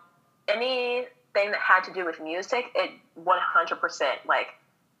know, anything that had to do with music, it 100% like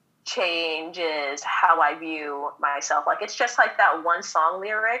changes how I view myself. Like, it's just like that one song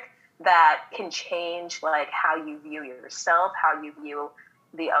lyric that can change like how you view yourself, how you view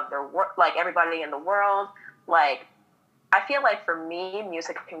the other like everybody in the world. Like, I feel like for me,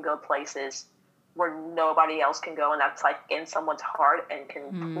 music can go places where nobody else can go, and that's like in someone's heart and can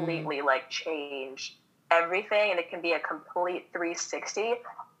completely like change everything, and it can be a complete 360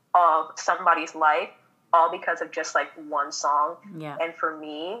 of somebody's life, all because of just like one song. Yeah. And for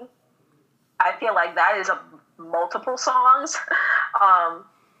me, I feel like that is multiple songs,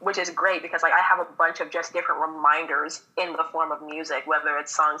 which is great because like I have a bunch of just different reminders in the form of music, whether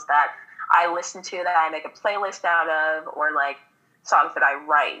it's songs that I listen to that I make a playlist out of, or like songs that I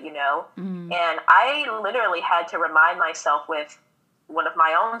write, you know? And I literally had to remind myself with one of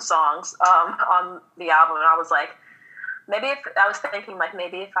my own songs on the album, and I was like, maybe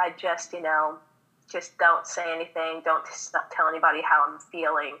if I just, you know, just don't say anything, don't tell anybody how I'm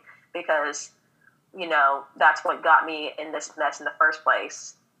feeling, because, you know, that's what got me in this mess in the first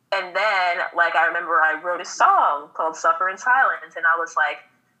place. And then, like, I remember I wrote a song called Suffer in Silence, and I was like,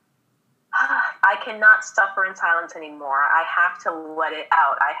 I cannot suffer in silence anymore. I have to let it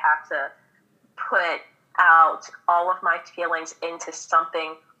out. I have to put out all of my feelings into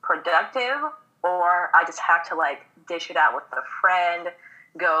something productive, or I just have to like dish it out with a friend,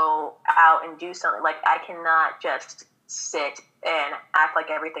 go out and do something. Like, I cannot just sit and act like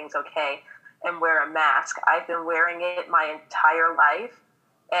everything's okay and wear a mask. I've been wearing it my entire life,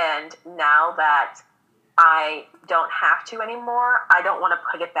 and now that I don't have to anymore, I don't want to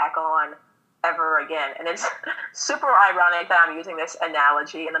put it back on ever again. And it's super ironic that I'm using this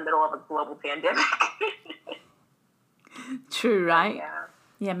analogy in the middle of a global pandemic. True, right? Yeah.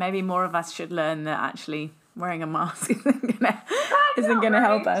 Yeah, maybe more of us should learn that actually wearing a mask isn't gonna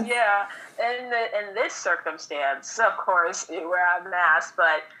help us. Yeah, in this circumstance, of course, you wear a mask,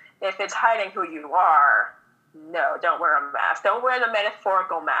 but if it's hiding who you are, no, don't wear a mask. Don't wear the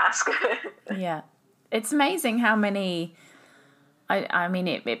metaphorical mask. Yeah. It's amazing how many, I mean,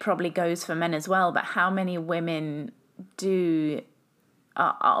 it probably goes for men as well, but how many women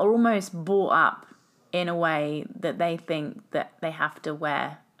are almost brought up in a way that they think that they have to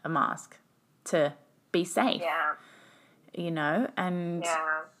wear a mask to be safe. Yeah. You know, and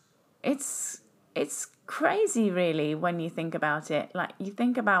yeah. it's crazy really when you think about it. Like, you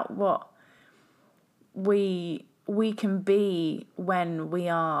think about what we can be when we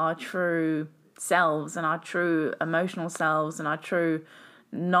are our true selves and our true emotional selves and our true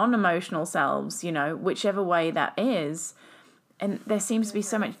non-emotional selves, you know, whichever way that is. And there seems to be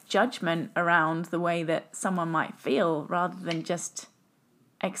so much judgment around the way that someone might feel, rather than just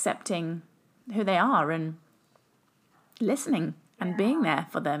accepting who they are and listening and being there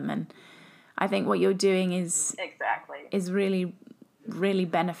for them. And I think what you're doing is really, really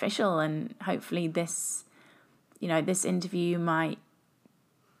beneficial. And hopefully this interview might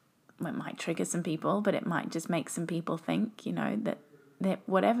trigger some people, but it might just make some people think, you know, that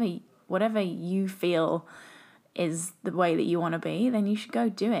whatever you feel is the way that you want to be, then you should go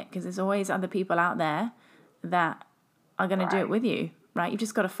do it, because there's always other people out there that are going to do it with you, right? You've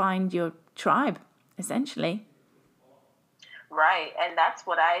just got to find your tribe, essentially. Right, and that's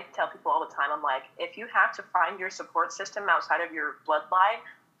what I tell people all the time. I'm like, if you have to find your support system outside of your bloodline,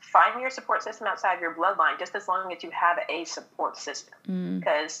 find your support system outside of your bloodline, just as long as you have a support system.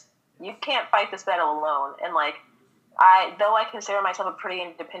 Because you can't fight this battle alone. And like, though I consider myself a pretty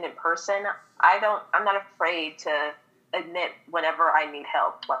independent person, I'm not afraid to admit whenever I need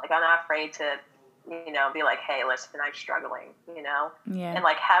help. Like, I'm not afraid to, you know, be like, hey, listen, I'm struggling, you know? Yeah. And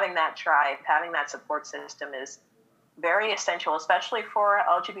like, having that tribe, having that support system is very essential, especially for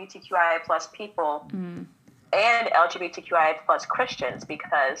LGBTQIA plus people and LGBTQIA plus Christians,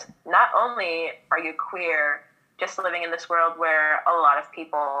 because not only are you queer, just living in this world where a lot of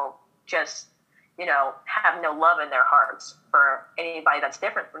people just, you know, have no love in their hearts for anybody that's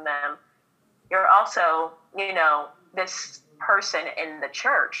different from them, you're also, you know, this person in the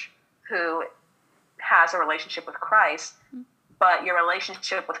church who has a relationship with Christ, but your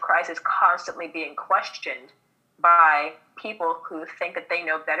relationship with Christ is constantly being questioned by people who think that they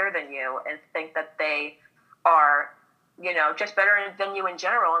know better than you and think that they are, just better than you in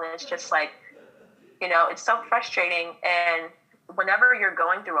general. And it's just like, it's so frustrating. And whenever you're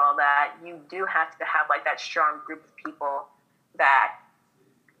going through all that, you do have to have like that strong group of people that,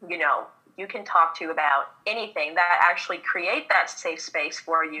 you can talk to about anything, that actually create that safe space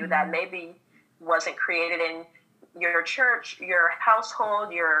for you, that maybe wasn't created in your church, your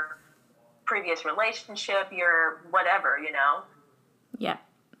household, your previous relationship, your whatever, Yeah,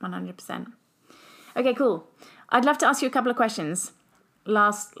 100%. Okay, cool. I'd love to ask you a couple of questions.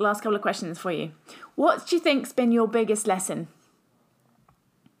 Last couple of questions for you. What do you think's been your biggest lesson?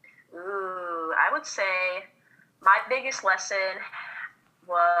 I would say my biggest lesson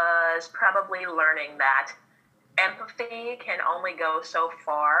was probably learning that empathy can only go so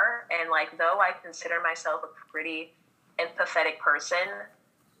far. And like, though I consider myself a pretty empathetic person,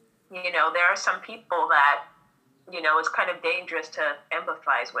 there are some people that, it's kind of dangerous to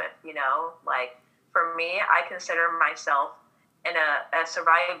empathize with, like for me, I consider myself a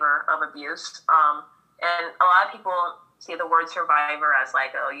survivor of abuse. And a lot of people see the word survivor as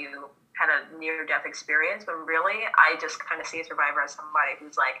like, oh, you had a near-death experience, but really, I just kind of see a survivor as somebody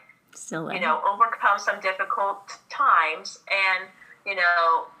who's like, still overcome some difficult times and,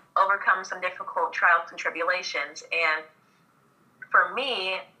 overcome some difficult trials and tribulations. And for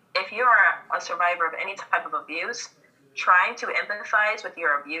me, if you are a survivor of any type of abuse, trying to empathize with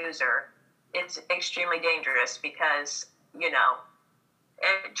your abuser is extremely dangerous because,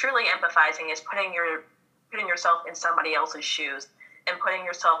 truly empathizing is putting yourself in somebody else's shoes and putting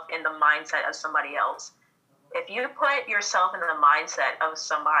yourself in the mindset of somebody else. If you put yourself in the mindset of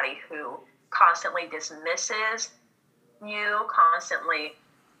somebody who constantly dismisses you, constantly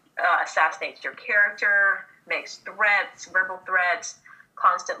assassinates your character, makes threats, verbal threats,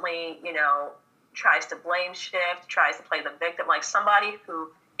 constantly, tries to blame shift, tries to play the victim, like somebody who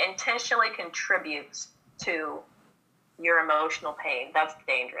intentionally contributes to your emotional pain, that's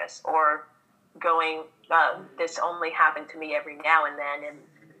dangerous. Or going, this only happened to me every now and then,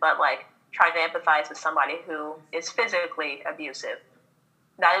 but like trying to empathize with somebody who is physically abusive.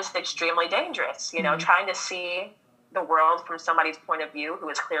 That is extremely dangerous. Trying to see the world from somebody's point of view who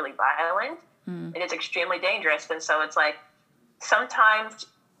is clearly violent, it is extremely dangerous. And so it's like, sometimes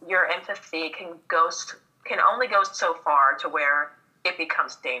your empathy can only go so far to where it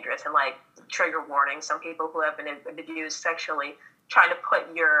becomes dangerous. And like, trigger warning, some people who have been abused sexually, trying to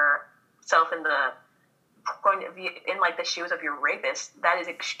put yourself in the point of view, in like the shoes of your rapist, that is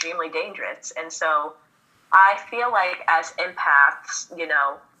extremely dangerous. And so I feel like as empaths,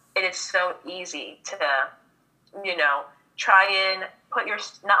 it is so easy to, try and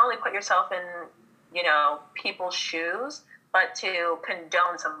not only put yourself in, people's shoes, but to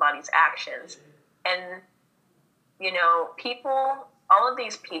condone somebody's actions. And, all of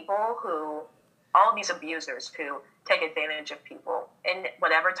these abusers who take advantage of people in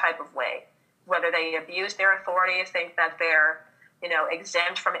whatever type of way, whether they abuse their authority, think that they're,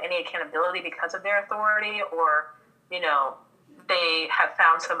 exempt from any accountability because of their authority, or, they have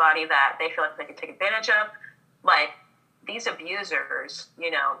found somebody that they feel like they can take advantage of. Like, these abusers,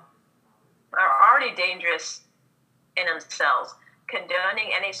 are already dangerous in themselves.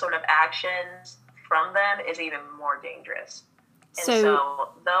 Condoning any sort of actions from them is even more dangerous. And so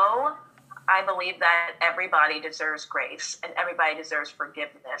though I believe that everybody deserves grace and everybody deserves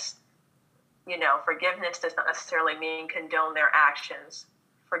forgiveness, forgiveness does not necessarily mean condone their actions.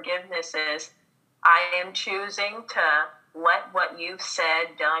 Forgiveness is, I am choosing to let what you've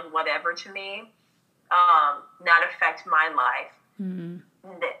said, done, whatever to me, not affect my life. Mm-hmm.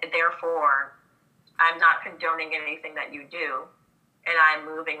 Therefore, I'm not condoning anything that you do, and I'm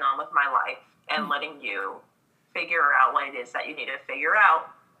moving on with my life and letting you figure out what it is that you need to figure out.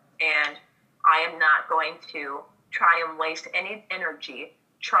 And I am not going to try and waste any energy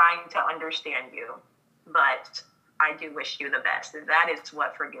trying to understand you, but I do wish you the best. And that is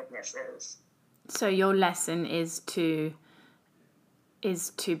what forgiveness is. So your lesson is to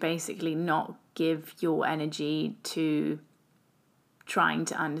basically not give your energy to trying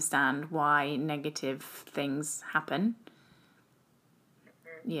to understand why negative things happen.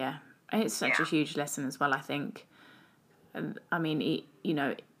 Yeah, it's such a huge lesson as well, I think. I mean,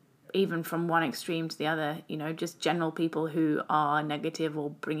 even from one extreme to the other, just general people who are negative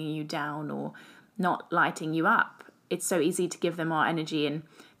or bringing you down or not lighting you up. It's so easy to give them our energy and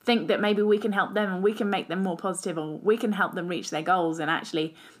think that maybe we can help them and we can make them more positive, or we can help them reach their goals, and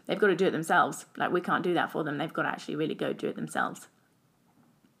actually they've got to do it themselves. Like, we can't do that for them. They've got to actually really go do it themselves.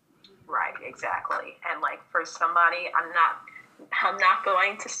 Right, exactly. And like for somebody, I'm not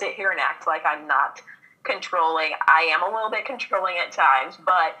going to sit here and act like I'm not controlling. I am a little bit controlling at times,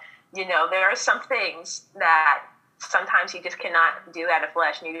 but you know, there are some things that sometimes you just cannot do out of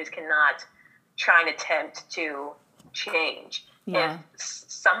flesh, and you just cannot try and attempt to change. Yeah. If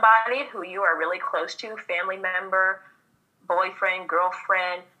somebody who you are really close to, family member, boyfriend,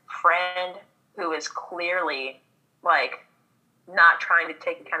 girlfriend, friend, who is clearly like not trying to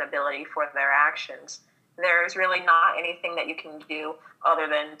take accountability for their actions, there's really not anything that you can do other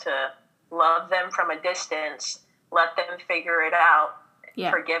than to love them from a distance, let them figure it out,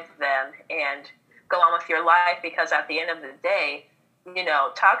 forgive them, and go on with your life. Because at the end of the day, you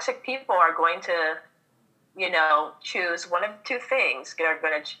know, toxic people are going to, you know, choose one of two things. They're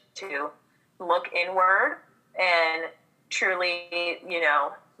going to look inward and truly, you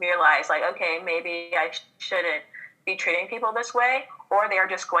know, realize like, okay, maybe I shouldn't be treating people this way, or they're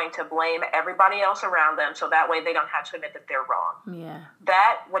just going to blame everybody else around them, so that way they don't have to admit that they're wrong. Yeah.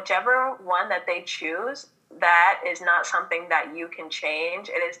 That, whichever one that they choose, that is not something that you can change.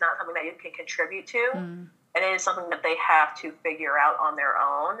 It is not something that you can contribute to. And it is something that they have to figure out on their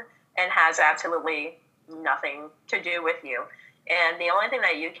own, and has absolutely nothing to do with you. And the only thing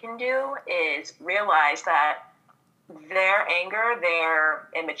that you can do is realize that their anger, their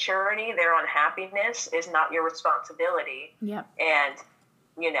immaturity, their unhappiness is not your responsibility. Yep. And,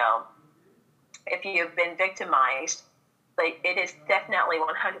 you know, if you've been victimized, like, it is definitely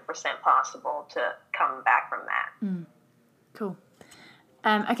 100% possible to come back from that. Cool.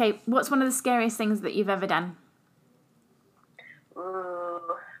 Okay, what's one of the scariest things that you've ever done?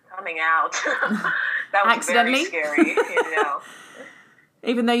 Ooh, coming out. That was Accidentally? very scary, you know.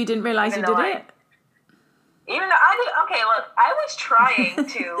 Even though you didn't realise you did it? Even though I did, okay, look, I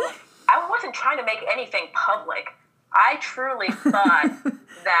wasn't trying to make anything public. I truly thought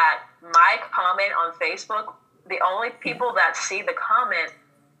that my comment on Facebook, the only people that see the comment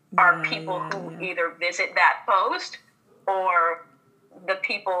are people who either visit that post or the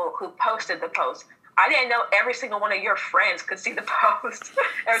people who posted the post. I didn't know every single one of your friends could see the post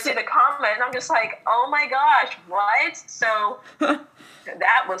or see the comment. And I'm just like, oh my gosh, what? So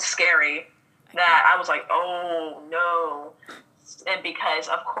that was scary. That I was like, oh no. And because,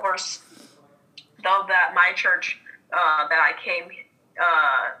 of course, though that my church that I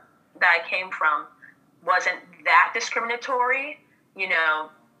came from wasn't that discriminatory, you know,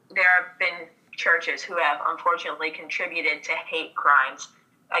 there have been churches who have unfortunately contributed to hate crimes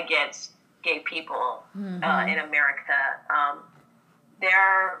against gay people in America.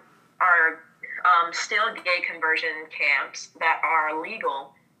 There are still gay conversion camps that are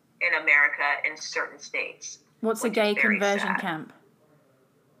legal in America in certain states. What's a gay conversion camp?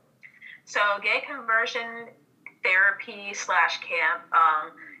 So gay conversion therapy /camp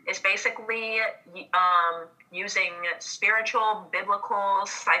is basically using spiritual, biblical,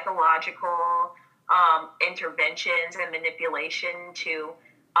 psychological interventions and manipulation to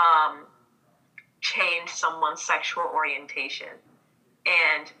change someone's sexual orientation.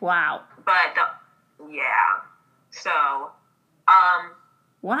 And wow. But so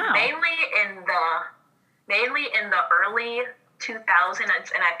wow. Mainly in the early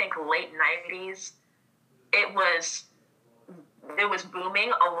 2000s and I think late 90s, it was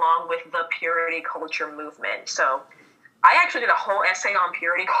booming along with the purity culture movement. So I actually did a whole essay on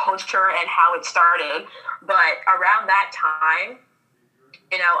purity culture and how it started. But around that time,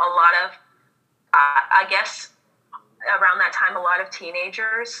 you know, a lot of, I guess around that time, a lot of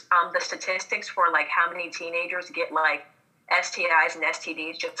teenagers, the statistics for like how many teenagers get like STIs and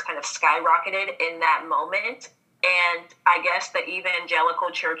STDs just kind of skyrocketed in that moment. And I guess the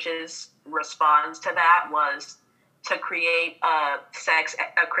evangelical church's response to that was to create a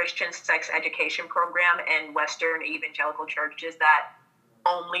Christian sex education program in Western evangelical churches that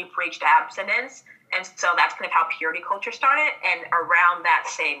only preached abstinence. And so that's kind of how purity culture started. And around that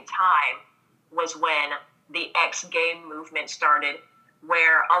same time was when the ex-gay movement started,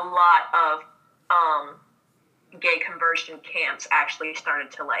 where a lot of gay conversion camps actually started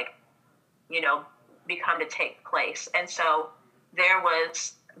to, like, you know, become to take place. And so there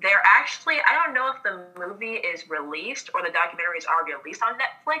actually, I don't know if the movie is released or the documentary is already released on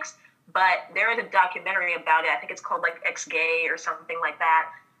Netflix, but there is a documentary about it. I think it's called like Ex-Gay or something like that.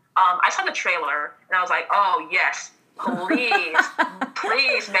 I saw the trailer and I was like, oh yes,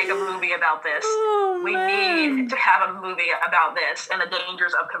 please make a movie about this. We need to have a movie about this and the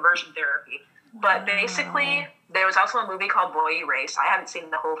dangers of conversion therapy. But basically, there was also a movie called Boy Erased. I haven't seen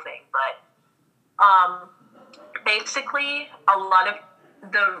the whole thing, but basically, a lot of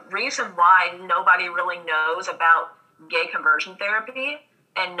the reason why nobody really knows about gay conversion therapy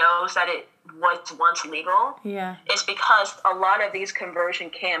and knows that it was once legal, is because a lot of these conversion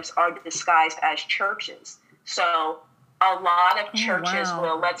camps are disguised as churches. So a lot of churches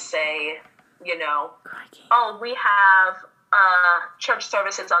will, let's say, you know, we have church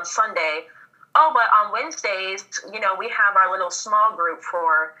services on Sunday. Oh, but on Wednesdays, you know, we have our little small group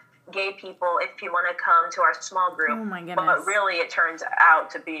for gay people if you want to come to our small group. Oh my goodness. But really it turns out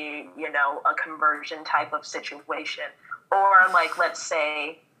to be, you know, a conversion type of situation. Or like, let's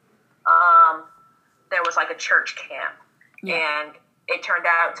say there was like a church camp and it turned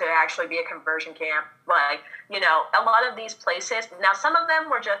out to actually be a conversion camp. Like, you know, a lot of these places, now some of them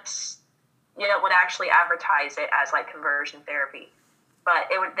were just, you know, would actually advertise it as like conversion therapy. But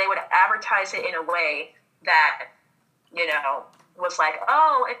they would advertise it in a way that, you know, was like,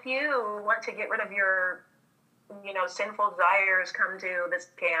 oh, if you want to get rid of your, you know, sinful desires, come to this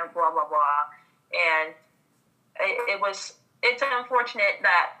camp, blah, blah, blah. And it's unfortunate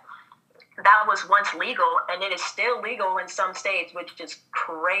that was once legal, and it is still legal in some states, which is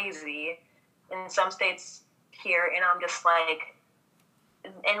crazy in some states here. And I'm just like,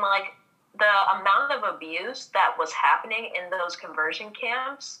 and like the amount of abuse that was happening in those conversion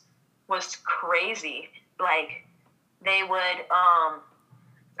camps was crazy. Like they would,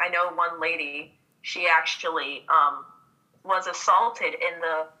 I know one lady, she actually was assaulted in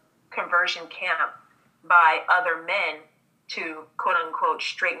the conversion camp by other men to quote unquote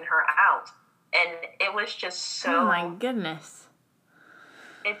straighten her out, and it was just so. Oh my goodness!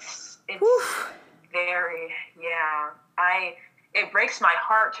 It's very it breaks my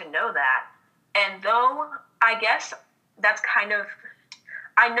heart to know that, and though I guess that's kind of,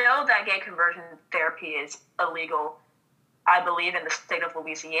 I know that gay conversion therapy is illegal. I believe in the state of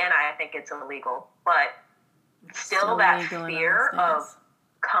Louisiana, I think it's illegal, but still that fear of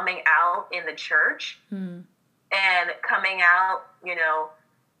coming out in the church. And coming out, you know,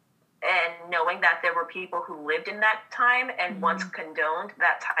 and knowing that there were people who lived in that time and once condoned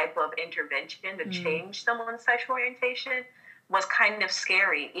that type of intervention to change someone's sexual orientation was kind of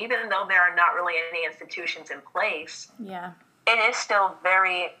scary. Even though there are not really any institutions in place, it is still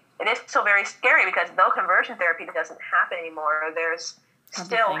very scary, because though conversion therapy doesn't happen anymore, there's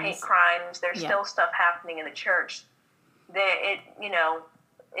still hate crimes, there's still stuff happening in the church.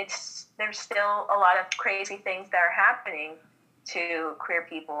 There's still a lot of crazy things that are happening to queer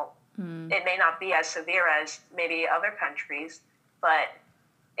people. It may not be as severe as maybe other countries, but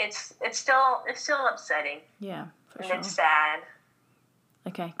it's still upsetting. Yeah, for sure. It's sad.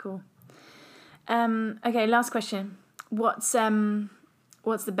 Okay, cool. Okay, last question. What's the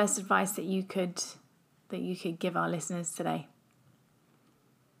best advice that you could give our listeners today?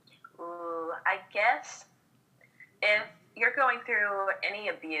 I guess if you're going through any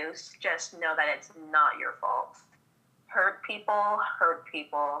abuse, just know that it's not your fault. Hurt people,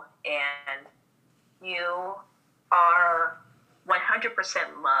 and you are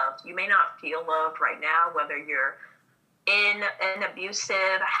 100% loved. You may not feel loved right now, whether you're in an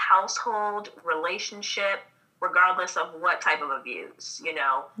abusive household, relationship, regardless of what type of abuse, you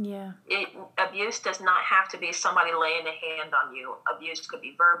know. Abuse does not have to be somebody laying a hand on you. Abuse could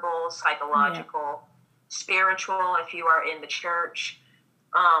be verbal, psychological, spiritual, if you are in the church.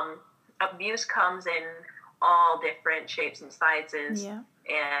 Abuse comes in all different shapes and sizes.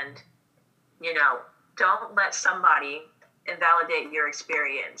 And, you know, don't let somebody invalidate your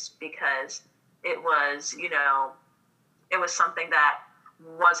experience because it was, you know, it was something that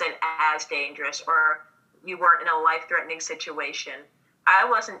wasn't as dangerous, or you weren't in a life-threatening situation. I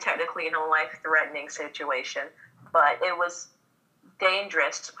wasn't technically in a life-threatening situation, but it was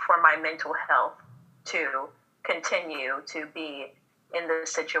dangerous for my mental health to continue to be in the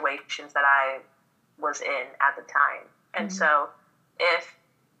situations that I was in at the time. And so if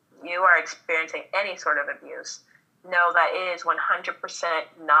you are experiencing any sort of abuse, know that it is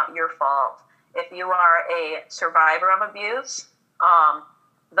 100% not your fault. If you are a survivor of abuse,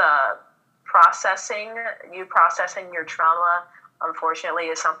 the processing your trauma, unfortunately,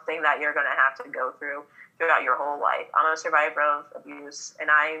 is something that you're going to have to go through throughout your whole life. I'm a survivor of abuse,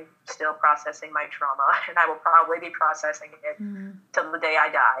 and I'm still processing my trauma, and I will probably be processing it till the day I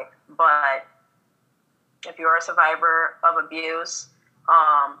die. But if you're a survivor of abuse,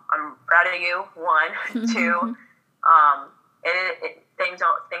 I'm proud of you. 1, 2, things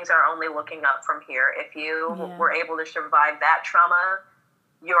are only looking up from here. If you were able to survive that trauma,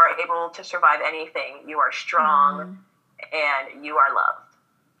 you are able to survive anything. You are strong and you are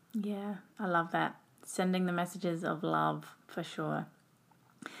loved. Yeah, I love that. Sending the messages of love, for sure.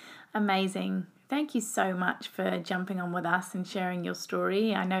 Amazing. Thank you so much for jumping on with us and sharing your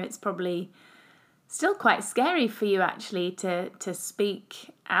story. I know it's probably still quite scary for you actually to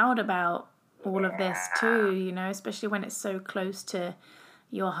speak out about all of this too, you know, especially when it's so close to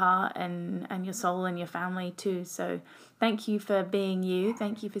your heart and your soul and your family too. So thank you for being you.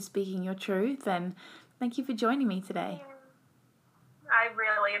 Thank you for speaking your truth, and thank you for joining me today. I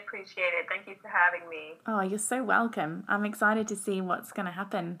really appreciate it. Thank you for having me. Oh, you're so welcome. I'm excited to see what's going to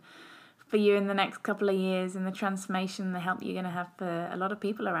happen for you in the next couple of years and the transformation, the help you're going to have for a lot of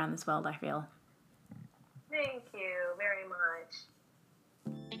people around this world, I feel. Thank you very much.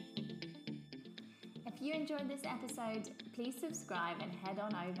 If you enjoyed this episode, please subscribe and head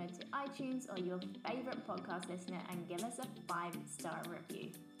on over to iTunes or your favorite podcast listener and give us a 5-star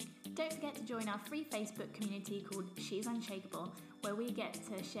review. Don't forget to join our free Facebook community called She's Unshakable, where we get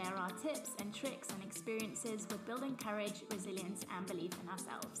to share our tips and tricks and experiences with building courage, resilience, and belief in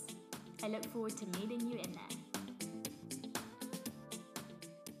ourselves. I look forward to meeting you in there.